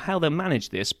not quite sure how they'll manage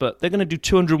this, but they're going to do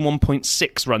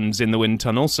 201.6 runs in the wind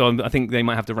tunnel, so I think they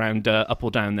might have to round up or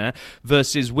down there,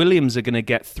 versus Williams are going to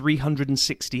get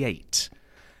 368.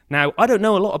 Now, I don't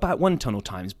know a lot about wind tunnel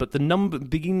times, but the number,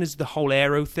 being as the whole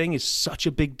aero thing is such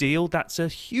a big deal, that's a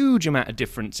huge amount of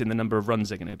difference in the number of runs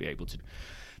they're going to be able to do.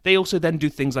 They also then do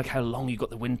things like how long you've got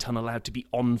the wind tunnel allowed to be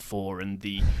on for, and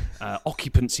the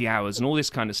occupancy hours and all this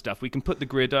kind of stuff. We can put the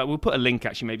grid, we'll put a link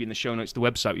actually maybe in the show notes to the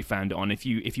website we found it on. If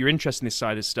you're interested in this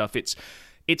side of stuff,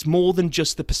 it's more than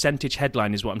just the percentage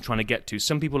headline is what I'm trying to get to.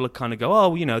 Some people will kind of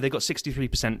go, they got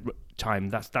 63% time.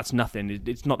 That's nothing.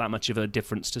 It's not that much of a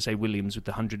difference to say Williams with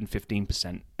the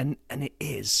 115%. And it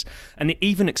is. And it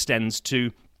even extends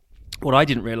to what I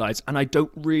didn't realise, and I don't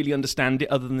really understand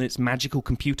it other than its magical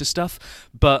computer stuff,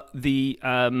 but the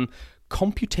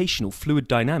computational fluid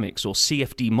dynamics, or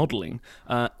CFD modelling,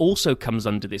 also comes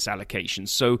under this allocation.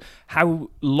 So how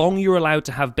long you're allowed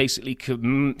to have basically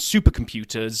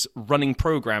supercomputers running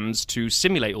programs to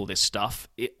simulate all this stuff,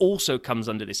 it also comes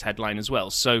under this headline as well.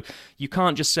 So you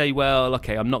can't just say, well,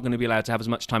 okay, I'm not going to be allowed to have as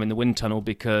much time in the wind tunnel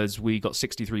because we got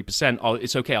 63%. Oh,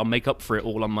 it's okay, I'll make up for it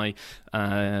all on my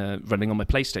running on my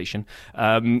PlayStation.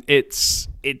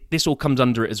 This all comes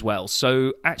under it as well.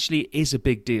 So actually, it is a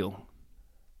big deal.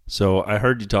 So I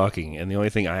heard you talking, and the only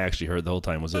thing I actually heard the whole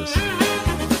time was this.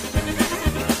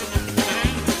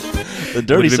 The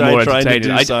dirty side trying to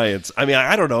do science. I mean,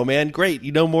 I don't know, man. Great.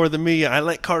 You know more than me. I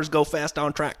let cars go fast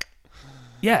on track.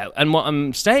 Yeah, and what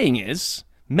I'm saying is,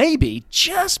 maybe,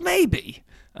 just maybe,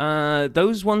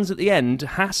 those ones at the end,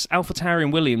 Haas, AlphaTauri,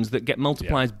 and Williams that get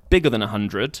multipliers bigger than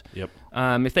 100,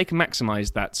 if they can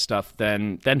maximize that stuff,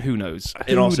 then who knows?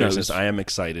 In all seriousness, I am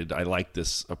excited. I like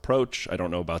this approach. I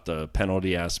don't know about the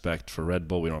penalty aspect for Red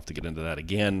Bull. We don't have to get into that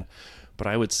again. But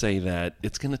I would say that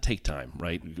it's going to take time,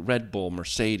 right? Red Bull,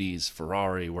 Mercedes,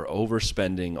 Ferrari, we're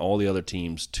overspending all the other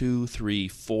teams 2, 3,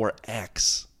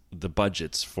 4x the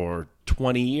budgets for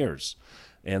 20 years.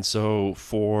 And so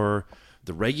for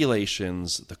the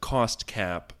regulations, the cost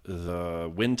cap,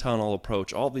 the wind tunnel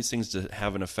approach, all these things to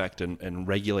have an effect and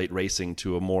regulate racing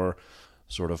to a more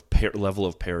sort of level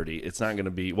of parity. It's not going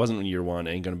to be. It wasn't in year one.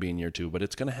 Ain't going to be in year two. But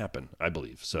it's going to happen, I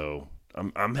believe. So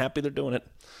I'm happy they're doing it.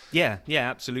 Yeah,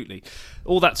 absolutely.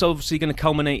 All that's obviously going to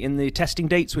culminate in the testing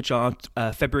dates, which are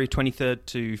February 23rd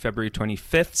to February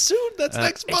 25th. Soon, that's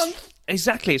next month.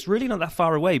 Exactly. It's really not that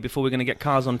far away before we're going to get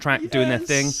cars on track doing their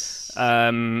thing.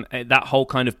 That whole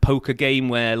kind of poker game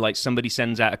where like somebody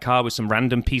sends out a car with some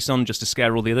random piece on just to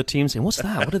scare all the other teams, saying, "What's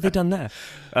that? What have they done there?"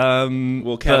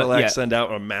 Will Cadillac send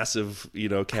out a massive,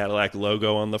 Cadillac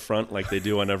logo on the front like they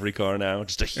do on every car now?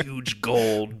 Just a huge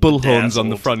gold bullhorns on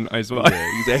the front as well.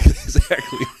 Yeah,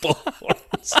 exactly.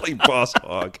 Bullhorns like Boss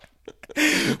Hog.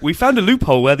 We found a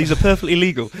loophole where these are perfectly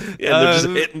legal. Yeah, they're just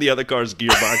hitting the other cars'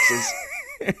 gearboxes.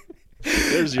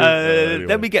 There's your, anyway.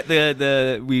 Then we get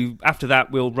after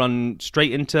that we'll run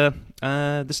straight into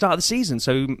the start of the season.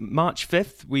 So March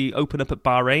 5th we open up at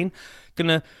Bahrain.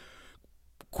 Gonna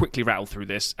quickly rattle through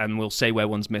this and we'll say where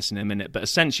one's missing in a minute. But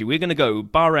essentially we're gonna go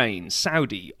Bahrain,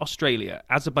 Saudi, Australia,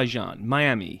 Azerbaijan,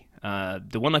 Miami,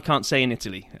 the one I can't say in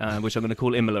Italy, which I'm gonna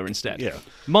call Imola instead. Yeah.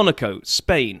 Monaco,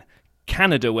 Spain,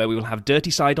 Canada, where we will have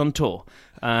Dirty Side on tour,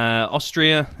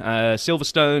 Austria,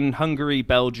 Silverstone, Hungary,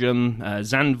 Belgium,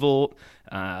 Zandvoort,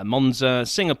 Monza,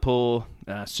 Singapore,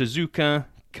 Suzuka,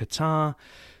 Qatar,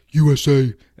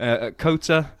 USA,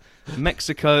 Kota,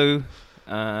 Mexico,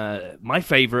 my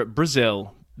favourite,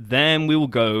 Brazil. Then we will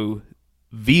go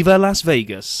Viva Las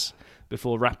Vegas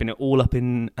before wrapping it all up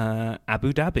in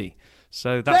Abu Dhabi.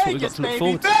 So that's what we've got to look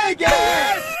forward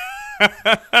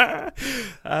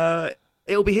to.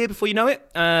 It'll be here before you know it.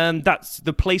 That's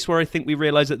the place where I think we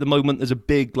realise at the moment there's a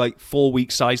big, 4-week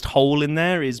sized hole in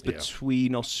there is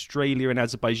between Australia and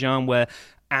Azerbaijan, where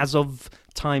as of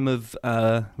time of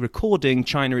recording,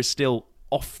 China is still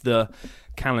off the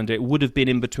calendar. It would have been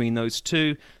in between those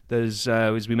two. There's,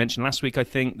 as we mentioned last week, I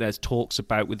think, there's talks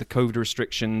about with the COVID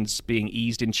restrictions being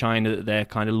eased in China that they're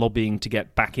kind of lobbying to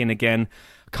get back in again.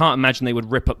 Can't imagine they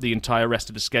would rip up the entire rest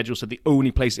of the schedule, so the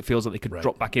only place it feels like they could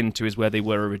drop back into is where they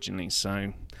were originally.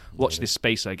 So watch this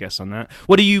space, I guess, on that.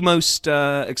 What are you most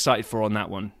excited for on that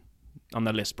one, on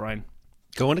the list, Brian?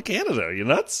 Going to Canada, are you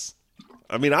nuts?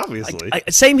 I mean, obviously.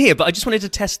 Same here, but I just wanted to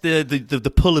test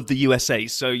the pull of the USA.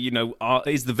 So,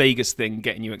 is the Vegas thing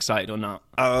getting you excited or not?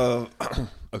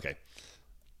 Okay.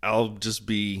 I'll just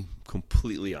be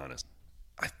completely honest.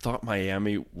 I thought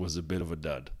Miami was a bit of a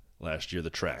dud last year, the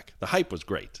track. The hype was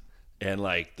great. And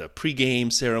the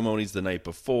pregame ceremonies the night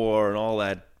before and all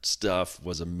that stuff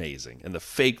was amazing. And the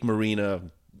fake marina,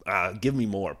 give me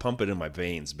more. Pump it in my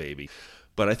veins, baby.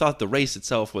 But I thought the race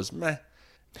itself was meh.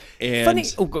 And, funny.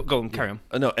 Oh, go on, carry on.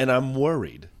 No, and I'm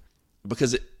worried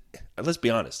because let's be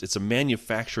honest, it's a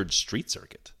manufactured street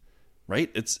circuit, right?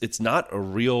 It's not a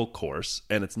real course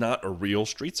and it's not a real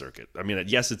street circuit. I mean,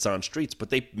 yes, it's on streets, but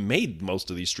they made most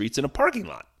of these streets in a parking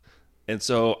lot. And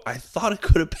so I thought it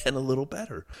could have been a little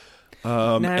better.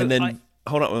 Hold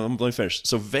on, let me finish.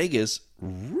 So Vegas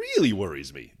really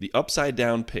worries me. The upside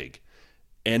down pig,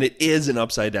 and it is an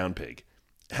upside down pig,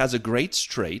 has a great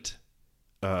straight.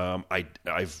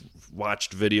 I've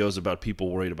watched videos about people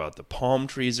worried about the palm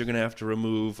trees they're going to have to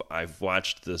remove. I've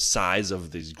watched the size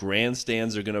of these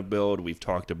grandstands they're going to build. We've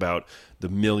talked about the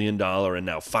 $1 million and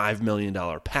now $5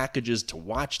 million packages to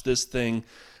watch this thing.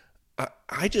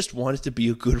 I just want it to be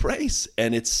a good race.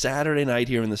 And it's Saturday night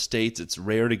here in the States. It's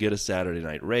rare to get a Saturday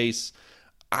night race.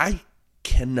 I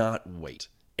cannot wait.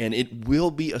 And it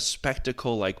will be a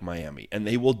spectacle like Miami. And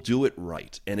they will do it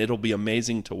right. And it'll be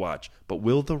amazing to watch. But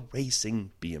will the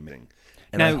racing be amazing?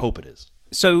 And now, I hope it is.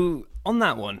 So on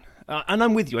that one, and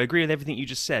I'm with you, I agree with everything you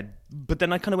just said. But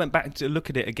then I kind of went back to look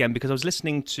at it again because I was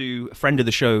listening to a friend of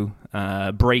the show,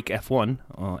 Break F1,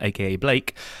 or aka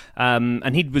Blake,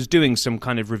 and he was doing some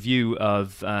kind of review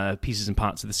of pieces and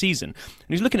parts of the season. And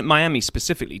he was looking at Miami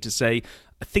specifically to say,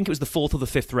 I think it was the 4th or the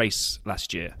 5th race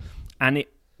last year. And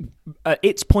at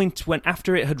its point when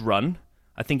after it had run,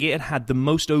 I think it had the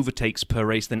most overtakes per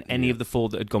race than any of the 4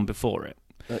 that had gone before it.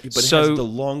 But it has the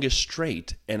longest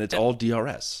straight, and it's all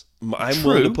DRS. I'm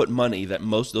willing to put money that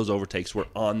most of those overtakes were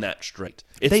on that straight.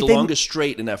 It's the longest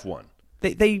straight in F1.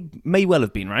 They may well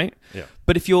have been, right? Yeah.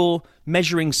 But if you're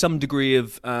measuring some degree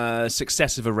of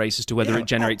success of a race as to whether it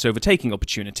generates overtaking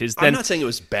opportunities, then... I'm not saying it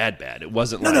was bad. It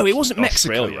wasn't No, it wasn't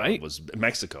Mexico, Australia. right? It was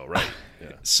Mexico, right?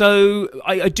 Yeah. So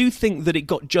I do think that it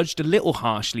got judged a little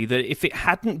harshly, that if it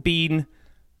hadn't been...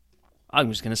 I'm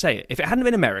just going to say it. If it hadn't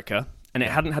been America... and it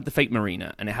hadn't had the fake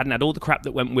marina, and it hadn't had all the crap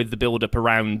that went with the build-up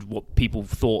around what people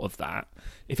thought of that,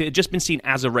 if it had just been seen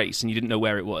as a race and you didn't know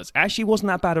where it was, it actually wasn't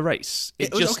that bad a race.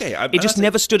 It was okay. It just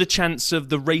never stood a chance of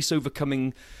the race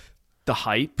overcoming the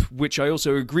hype, which I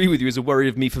also agree with you is a worry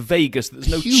of me for Vegas. There's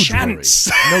no Huge chance.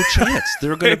 worry. No chance.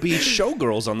 There are going to be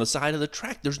showgirls on the side of the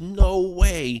track. There's no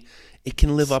way it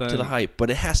can live up to the hype, but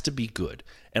it has to be good.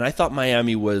 And I thought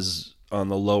Miami was on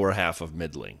the lower half of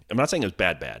middling. I'm not saying it was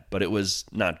bad, but it was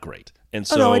not great. And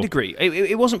so, no, I'd agree.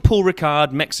 It wasn't Paul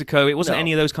Ricard, Mexico. It wasn't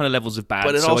any of those kind of levels of bad.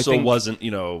 But it so also I think, wasn't,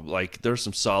 like there's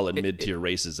some solid mid-tier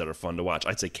races that are fun to watch.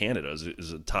 I'd say Canada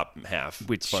is a top half.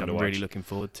 which fun I'm to watch. really looking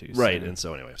forward to. Right, so. and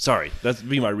so anyway, sorry. That's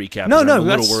be my recap. No, I'm a little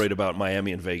that's- worried about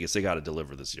Miami and Vegas. They got to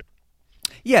deliver this year.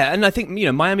 Yeah, and I think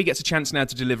Miami gets a chance now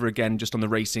to deliver again just on the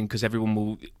racing because everyone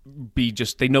will be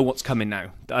they know what's coming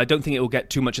now. I don't think it will get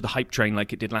too much of the hype train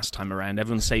like it did last time around.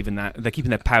 Everyone's saving that. They're keeping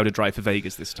their powder dry for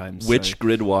Vegas this time. Which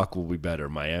grid walk will be better,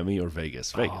 Miami or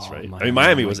Vegas? Vegas, right? Miami,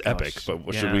 Miami oh my was gosh. epic, but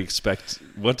what should Yeah. we expect?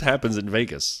 What happens in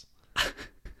Vegas?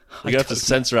 You have to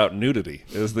censor out nudity.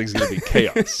 This thing's going to be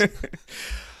chaos.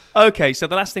 Okay, so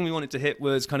the last thing we wanted to hit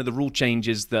was kind of the rule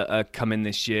changes that are coming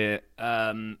this year.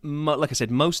 Like I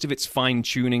said, most of it's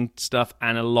fine-tuning stuff,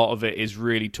 and a lot of it is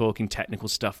really talking technical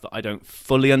stuff that I don't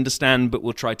fully understand, but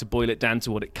we'll try to boil it down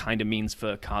to what it kind of means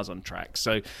for cars on track.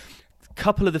 So a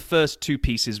couple of the first two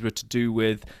pieces were to do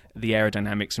with the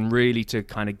aerodynamics and really to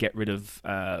kind of get rid of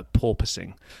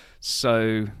porpoising.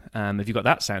 So have you got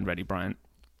that sound ready, Brian?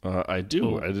 I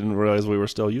do. I didn't realize we were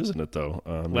still using it, though.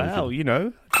 Well,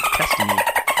 testing you.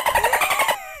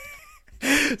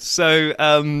 So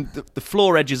the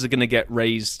floor edges are going to get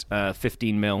raised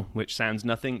 15 mil, which sounds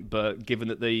nothing, but given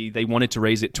that they wanted to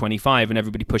raise it 25 and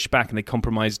everybody pushed back and they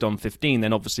compromised on 15,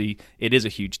 then obviously it is a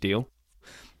huge deal.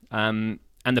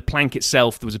 And the plank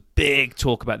itself, there was a big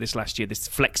talk about this last year, this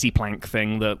flexi plank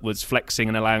thing that was flexing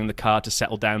and allowing the car to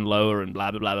settle down lower and blah,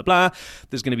 blah, blah, blah, blah.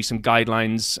 There's going to be some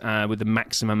guidelines with the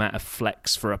maximum amount of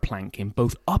flex for a plank in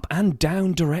both up and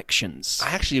down directions.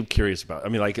 I actually am curious about. I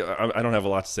mean, I don't have a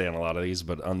lot to say on a lot of these,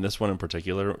 but on this one in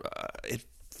particular, it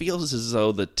feels as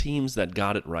though the teams that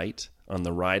got it right on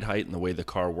the ride height and the way the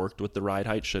car worked with the ride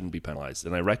height shouldn't be penalized.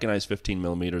 And I recognize 15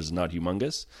 millimeters is not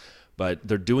humongous, but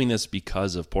they're doing this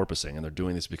because of porpoising, and they're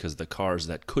doing this because the cars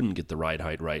that couldn't get the ride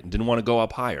height right and didn't want to go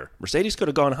up higher. Mercedes could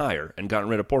have gone higher and gotten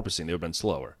rid of porpoising. They would have been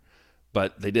slower,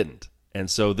 but they didn't.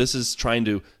 And so this is trying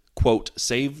to, quote,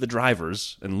 save the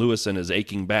drivers, and Lewison is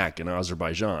aching back in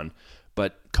Azerbaijan.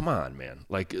 But come on, man.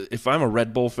 Like, if I'm a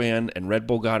Red Bull fan and Red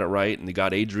Bull got it right and they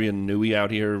got Adrian Newey out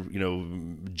here,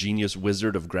 genius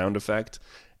wizard of ground effect,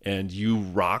 and you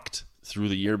rocked through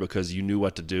the year because you knew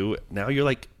what to do, now you're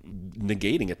like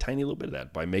negating a tiny little bit of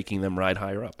that by making them ride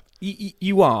higher up.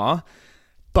 You are,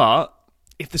 but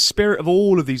if the spirit of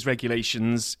all of these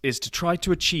regulations is to try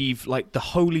to achieve like the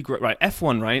holy grail, right?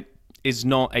 F1, right, is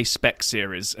not a spec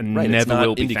series and never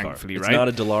will be, IndyCar. Thankfully, it's right? It's not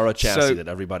a Dallara chassis So- that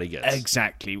everybody gets.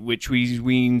 Exactly, which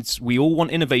means we all want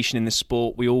innovation in this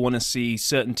sport. We all want to see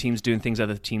certain teams doing things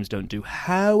other teams don't do.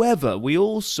 However, we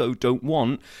also don't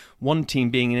want one team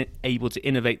being able to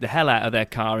innovate the hell out of their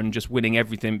car and just winning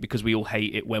everything because we all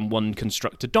hate it when one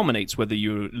constructor dominates, whether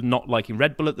you're not liking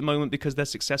Red Bull at the moment because they're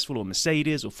successful, or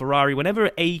Mercedes or Ferrari. Whenever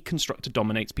a constructor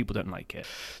dominates, people don't like it.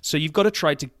 So you've got to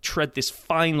try to tread this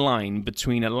fine line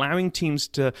between allowing teams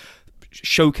to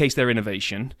showcase their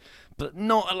innovation but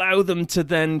not allow them to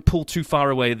then pull too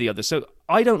far away the other. So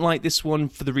I don't like this one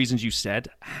for the reasons you said.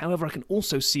 However, I can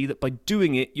also see that by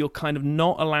doing it, you're kind of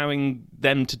not allowing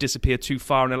them to disappear too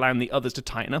far and allowing the others to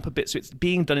tighten up a bit. So it's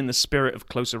being done in the spirit of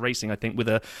closer racing, I think, with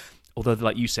although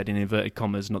like you said, in inverted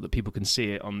commas, not that people can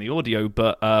see it on the audio,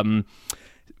 but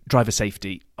driver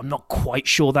safety. I'm not quite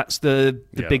sure that's the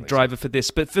big driver for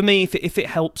this, but for me, if it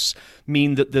helps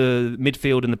mean that the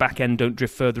midfield and the back end don't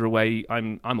drift further away,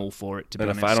 I'm all for it, to be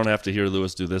honest. And if I don't have to hear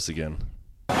Lewis do this again.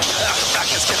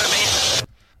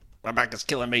 My back is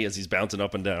killing me as he's bouncing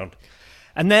up and down.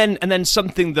 And then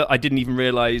something that I didn't even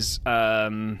realize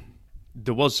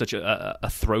there was such a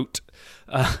throat.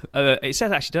 It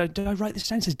says, actually, did I write this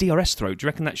down? It says DRS throat. Do you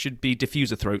reckon that should be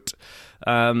diffuser throat?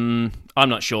 I'm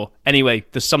not sure. Anyway,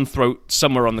 there's some throat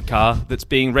somewhere on the car that's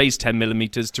being raised 10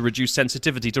 millimeters to reduce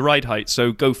sensitivity to ride height.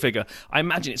 So go figure. I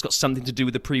imagine it's got something to do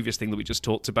with the previous thing that we just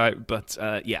talked about. But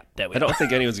yeah, there we go. I don't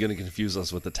think anyone's going to confuse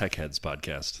us with the Tech Heads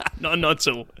podcast. Not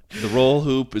at all. The roll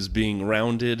hoop is being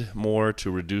rounded more to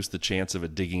reduce the chance of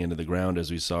it digging into the ground, as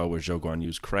we saw with Zhou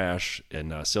Guanyu's crash in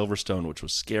Silverstone, which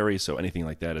was scary. So anything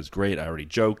like that is great. I already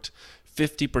joked.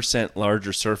 50%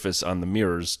 larger surface on the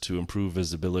mirrors to improve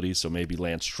visibility, so maybe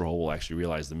Lance Stroll will actually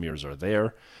realize the mirrors are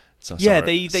there. So Yeah,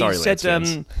 sorry, they said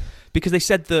Lance fans. because they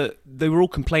said that they were all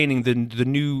complaining the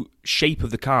new shape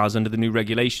of the cars under the new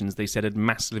regulations. They said had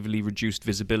massively reduced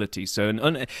visibility. So,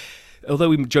 although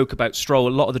we joke about Stroll, a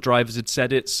lot of the drivers had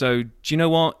said it. So, do you know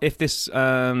what? If this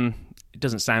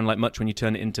doesn't sound like much when you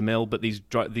turn it into mil, but these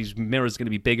mirrors are going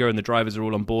to be bigger, and the drivers are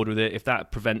all on board with it. If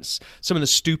that prevents some of the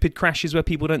stupid crashes where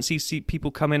people don't see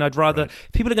people come in, I'd rather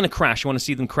if people are going to crash, I want to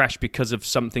see them crash because of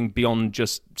something beyond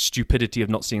just stupidity of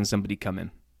not seeing somebody come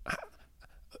in.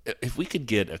 If we could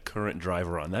get a current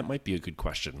driver on, that might be a good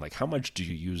question. Like, how much do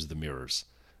you use the mirrors?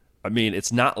 I mean,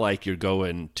 it's not like you're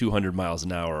going 200 miles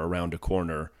an hour around a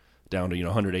corner down to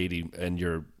 180, and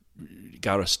you're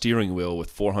got a steering wheel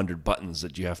with 400 buttons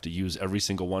that you have to use every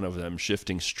single one of them,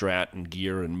 shifting strat and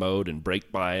gear and mode and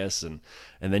brake bias, and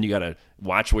then you got to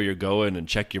watch where you're going and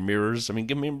check your mirrors. I mean,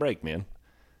 give me a break, man.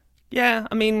 Yeah,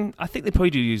 I mean, I think they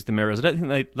probably do use the mirrors. I don't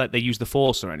think they use the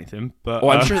force or anything. But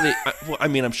I'm sure they.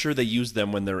 I'm sure they use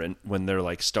them when they're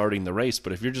like starting the race.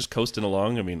 But if you're just coasting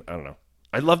along, I mean, I don't know.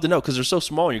 I'd love to know because they're so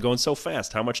small and you're going so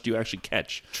fast. How much do you actually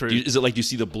catch? True. Is it like you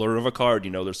see the blur of a car? Do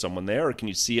you know there's someone there, or can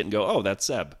you see it and go, "Oh, that's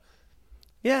Seb"?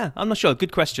 Yeah, I'm not sure.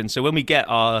 Good question. So when we get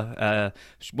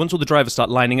once all the drivers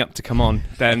start lining up to come on,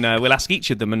 then we'll ask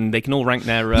each of them, and they can all rank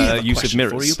their use of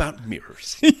mirrors. For you about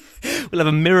mirrors. We'll have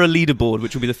a mirror leaderboard,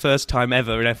 which will be the first time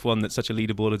ever in F1 that such a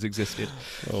leaderboard has existed.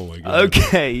 Oh my god.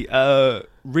 Okay,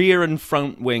 rear and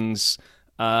front wings.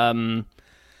 Really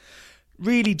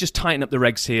just tighten up the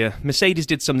regs here. Mercedes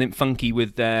did something funky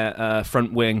with their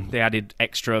front wing. They added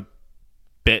extra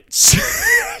bits.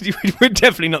 We're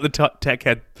definitely not the tech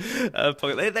head.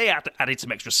 They added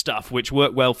some extra stuff, which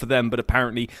worked well for them, but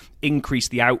apparently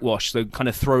increased the outwash, so kind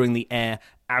of throwing the air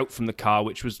out from the car,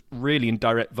 which was really in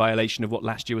direct violation of what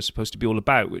last year was supposed to be all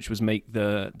about, which was make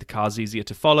the cars easier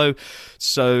to follow.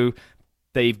 So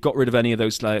they've got rid of any of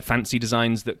those fancy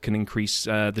designs that can increase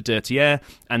the dirty air,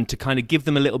 and to kind of give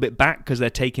them a little bit back because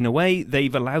they're taking away,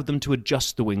 they've allowed them to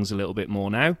adjust the wings a little bit more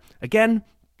now. Again,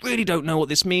 really don't know what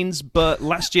this means, but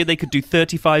last year they could do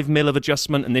 35 mil of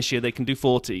adjustment, and this year they can do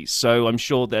 40. So I'm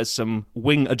sure there's some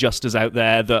wing adjusters out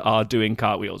there that are doing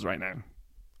cartwheels right now.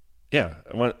 Yeah,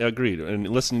 agreed. And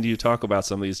listening to you talk about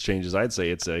some of these changes, I'd say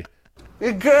it's a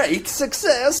great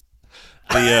success.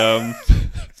 The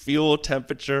fuel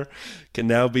temperature can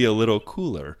now be a little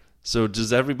cooler. So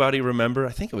does everybody remember?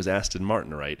 I think it was Aston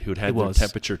Martin, right, who'd had their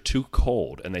temperature too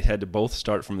cold, and they had to both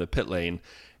start from the pit lane.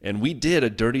 And we did a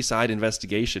dirty side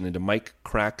investigation into Mike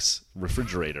Crack's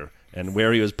refrigerator and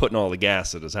where he was putting all the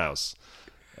gas at his house.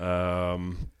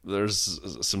 There's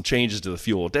some changes to the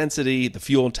fuel density. The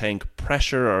fuel tank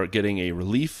pressure are getting a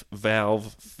relief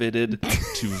valve fitted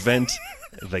to vent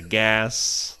the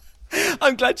gas.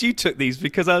 I'm glad you took these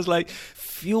because I was like,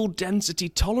 fuel density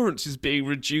tolerance is being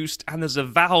reduced and there's a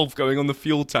valve going on the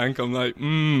fuel tank. I'm like,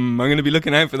 I'm going to be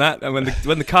looking out for that. And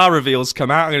when the car reveals come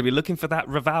out, I'm going to be looking for that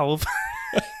valve.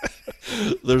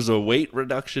 There's a weight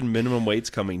reduction. Minimum weight's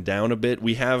coming down a bit.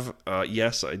 We have,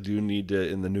 yes, I do need to,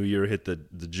 in the new year, hit the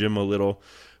gym a little.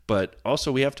 But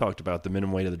also we have talked about the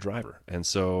minimum weight of the driver. And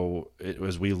so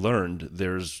as we learned,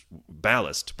 there's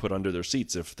ballast put under their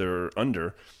seats if they're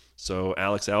under. So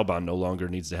Alex Albon no longer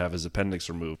needs to have his appendix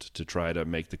removed to try to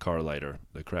make the car lighter,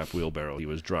 the crap wheelbarrow he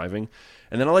was driving.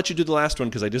 And then I'll let you do the last one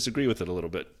because I disagree with it a little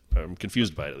bit. I'm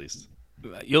confused by it, at least.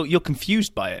 You're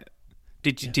confused by it?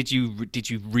 Did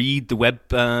you read the web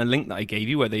link that I gave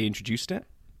you where they introduced it?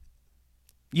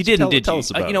 You didn't, did you? Tell us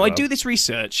about it, I do this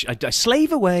research. I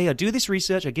slave away. I do this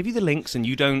research. I give you the links, and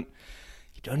you don't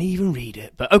even read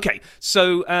it. But okay,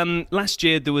 so last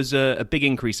year there was a big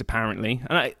increase apparently,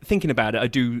 and thinking about it, I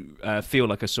do feel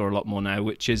like I saw a lot more now,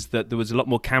 which is that there was a lot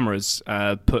more cameras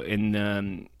put in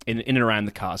and around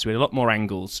the car, so we had a lot more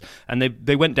angles, and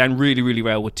they went down really, really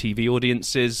well with TV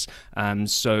audiences.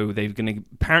 So they're going to,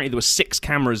 apparently there were 6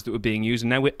 cameras that were being used, and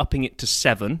now we're upping it to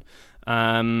 7.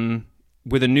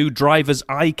 With a new driver's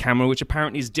eye camera, which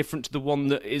apparently is different to the one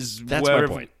that is That's my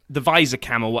point. The visor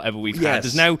cam or whatever we've had.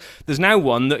 There's now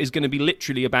one that is going to be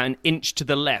literally about an inch to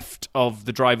the left of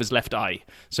the driver's left eye.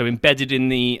 So embedded in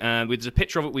the there's a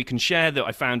picture of it we can share that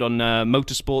I found on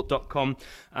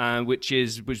motorsport.com, which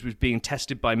was being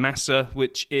tested by Massa,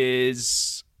 which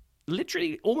is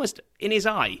literally almost in his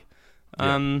eye.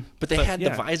 But they had the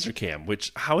visor cam,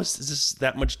 which how is this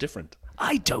that much different?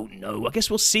 I don't know. I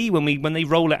guess we'll see when they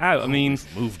roll it out. I mean,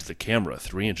 we've moved the camera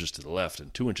 3 inches to the left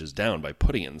and 2 inches down by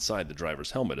putting it inside the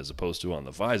driver's helmet as opposed to on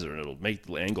the visor, and it'll make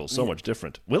the angle so much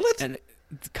different. Will it? And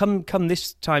come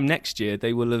this time next year,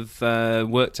 they will have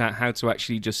worked out how to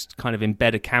actually just kind of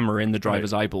embed a camera in the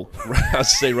driver's eyeball. I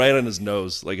was say right on his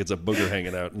nose, like it's a booger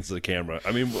hanging out into the camera.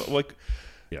 I mean, what?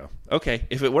 Yeah. Okay.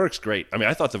 If it works, great. I mean,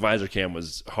 I thought the visor cam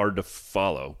was hard to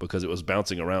follow because it was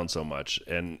bouncing around so much,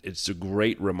 and it's a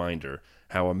great reminder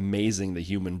how amazing the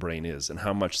human brain is and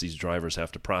how much these drivers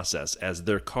have to process as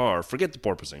their car, forget the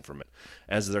porpoising for a minute,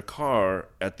 as their car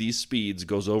at these speeds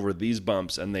goes over these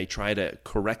bumps and they try to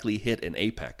correctly hit an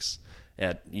apex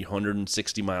at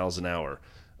 160 miles an hour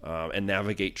and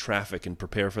navigate traffic and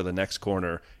prepare for the next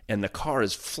corner, and the car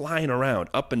is flying around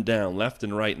up and down, left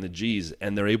and right in the G's,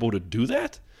 and they're able to do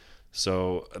that?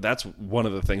 So that's one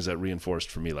of the things that reinforced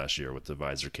for me last year with the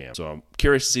visor cam. So I'm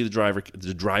curious to see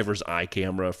the driver's eye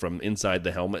camera from inside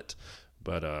the helmet.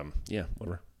 But yeah,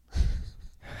 whatever.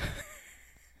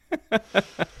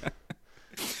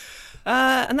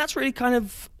 And that's really kind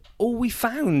of all we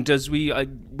found as I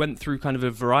went through kind of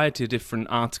a variety of different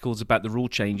articles about the rule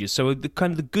changes. So the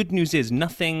good news is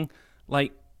nothing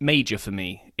like major for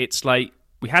me. It's like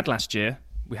we had last year,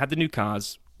 we had the new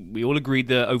cars. We all agreed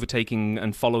that overtaking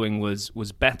and following was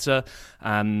better,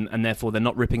 and therefore they're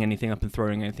not ripping anything up and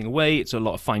throwing anything away. It's a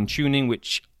lot of fine-tuning,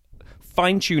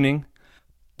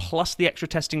 plus the extra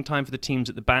testing time for the teams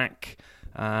at the back.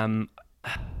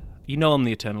 You know I'm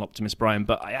the eternal optimist, Brian,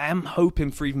 but I am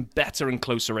hoping for even better and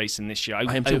closer racing this year. I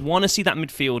want to see that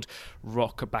midfield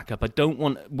rock back up. I don't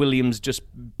want Williams just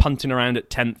punting around at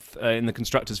 10th in the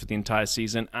Constructors for the entire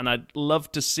season, and I'd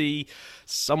love to see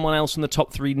someone else in the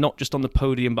top three, not just on the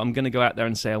podium, but I'm going to go out there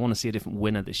and say I want to see a different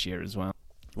winner this year as well.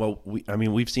 Well,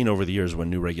 we've seen over the years when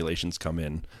new regulations come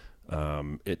in,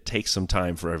 it takes some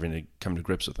time for everything to come to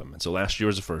grips with them. And so last year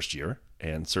was the first year,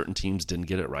 and certain teams didn't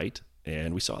get it right.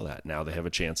 And we saw that. Now they have a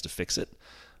chance to fix it.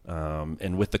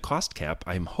 And with the cost cap,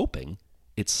 I'm hoping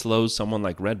it slows someone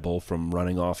like Red Bull from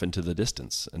running off into the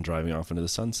distance and driving off into the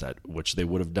sunset, which they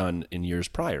would have done in years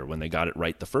prior when they got it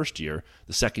right the first year.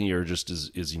 The second year just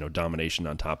is domination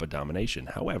on top of domination.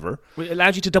 However, it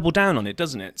allows you to double down on it,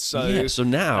 doesn't it? So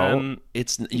now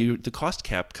the cost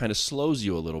cap kind of slows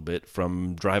you a little bit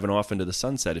from driving off into the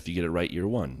sunset if you get it right year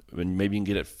one. And maybe you can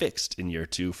get it fixed in year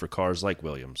two for cars like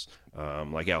Williams,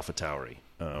 like AlphaTauri,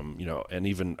 and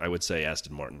even I would say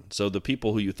Aston Martin. So the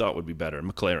people who you thought would be better,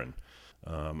 McLaren.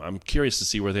 I'm curious to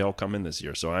see where they all come in this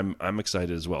year, so I'm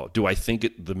excited as well. Do I think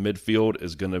the midfield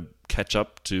is going to catch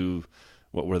up to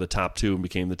what were the top two and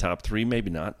became the top three?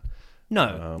 Maybe not.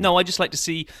 No. I'd like to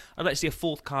see a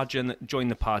fourth car join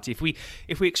the party. If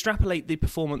we extrapolate the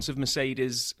performance of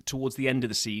Mercedes towards the end of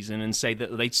the season and say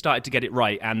that they started to get it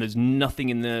right, and there's nothing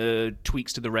in the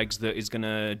tweaks to the regs that is going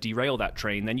to derail that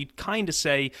train, then you'd kind of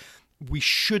say we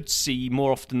should see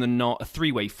more often than not a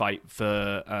three-way fight for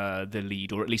the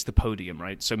lead, or at least the podium,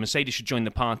 right? So Mercedes should join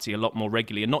the party a lot more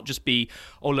regularly and not just be,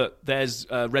 oh look, there's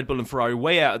Red Bull and Ferrari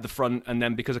way out at the front, and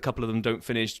then because a couple of them don't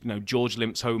finish, George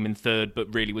limps home in third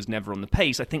but really was never on the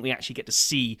pace. I think we actually get to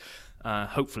see,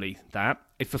 hopefully, that.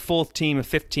 If a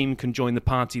fifth team can join the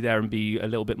party there and be a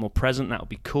little bit more present, that would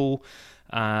be cool.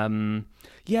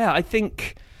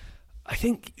 I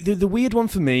think the weird one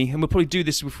for me, and we'll probably do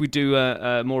this if we do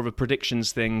more of a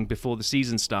predictions thing before the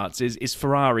season starts, is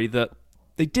Ferrari, that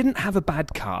they didn't have a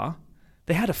bad car.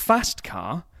 They had a fast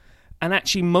car, and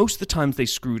actually most of the times they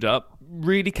screwed up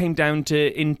really came down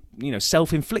to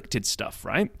self-inflicted stuff,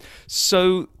 right?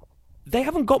 So they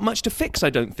haven't got much to fix, I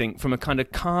don't think, from a kind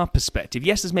of car perspective.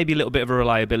 Yes, there's maybe a little bit of a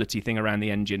reliability thing around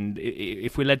the engine.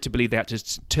 If we're led to believe they had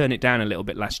to turn it down a little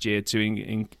bit last year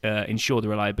to ensure the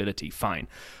reliability, fine.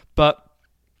 But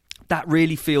that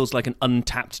really feels like an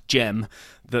untapped gem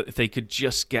that if they could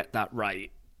just get that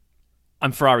right.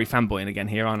 I'm Ferrari fanboying again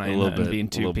here, aren't I? A little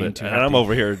bit. And I'm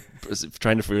over here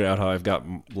trying to figure out how I've got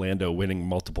Lando winning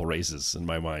multiple races in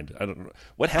my mind. I don't know.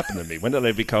 What happened to me? When did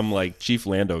I become like Chief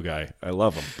Lando guy? I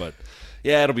love him. But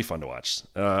yeah, it'll be fun to watch.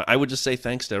 I would just say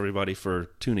thanks to everybody for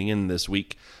tuning in this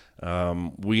week.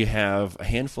 We have a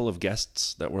handful of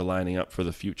guests that we're lining up for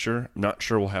the future. I'm not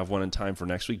sure we'll have one in time for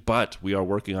next week, but we are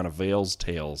working on a Vale's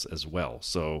Tales as well.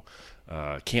 So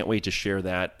can't wait to share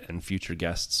that and future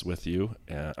guests with you.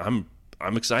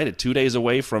 I'm excited. 2 days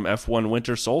away from F1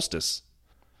 Winter Solstice.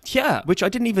 Yeah, which I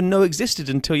didn't even know existed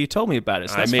until you told me about it.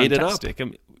 So that's fantastic. It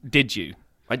up. Did you?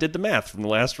 I did the math from the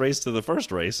last race to the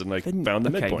first race, and found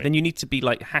the midpoint. Then you need to be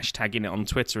like hashtagging it on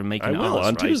Twitter and making it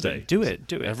on Tuesday. Do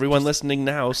it. Everyone listening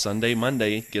now, Sunday,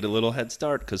 Monday, get a little head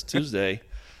start, because Tuesday,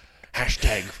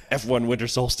 hashtag F1 Winter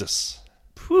Solstice.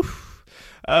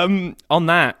 On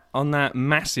that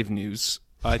massive news,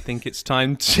 I think it's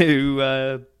time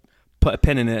to put a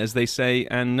pin in it, as they say,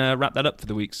 and wrap that up for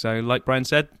the week. So like Brian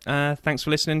said, thanks for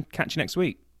listening. Catch you next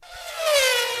week.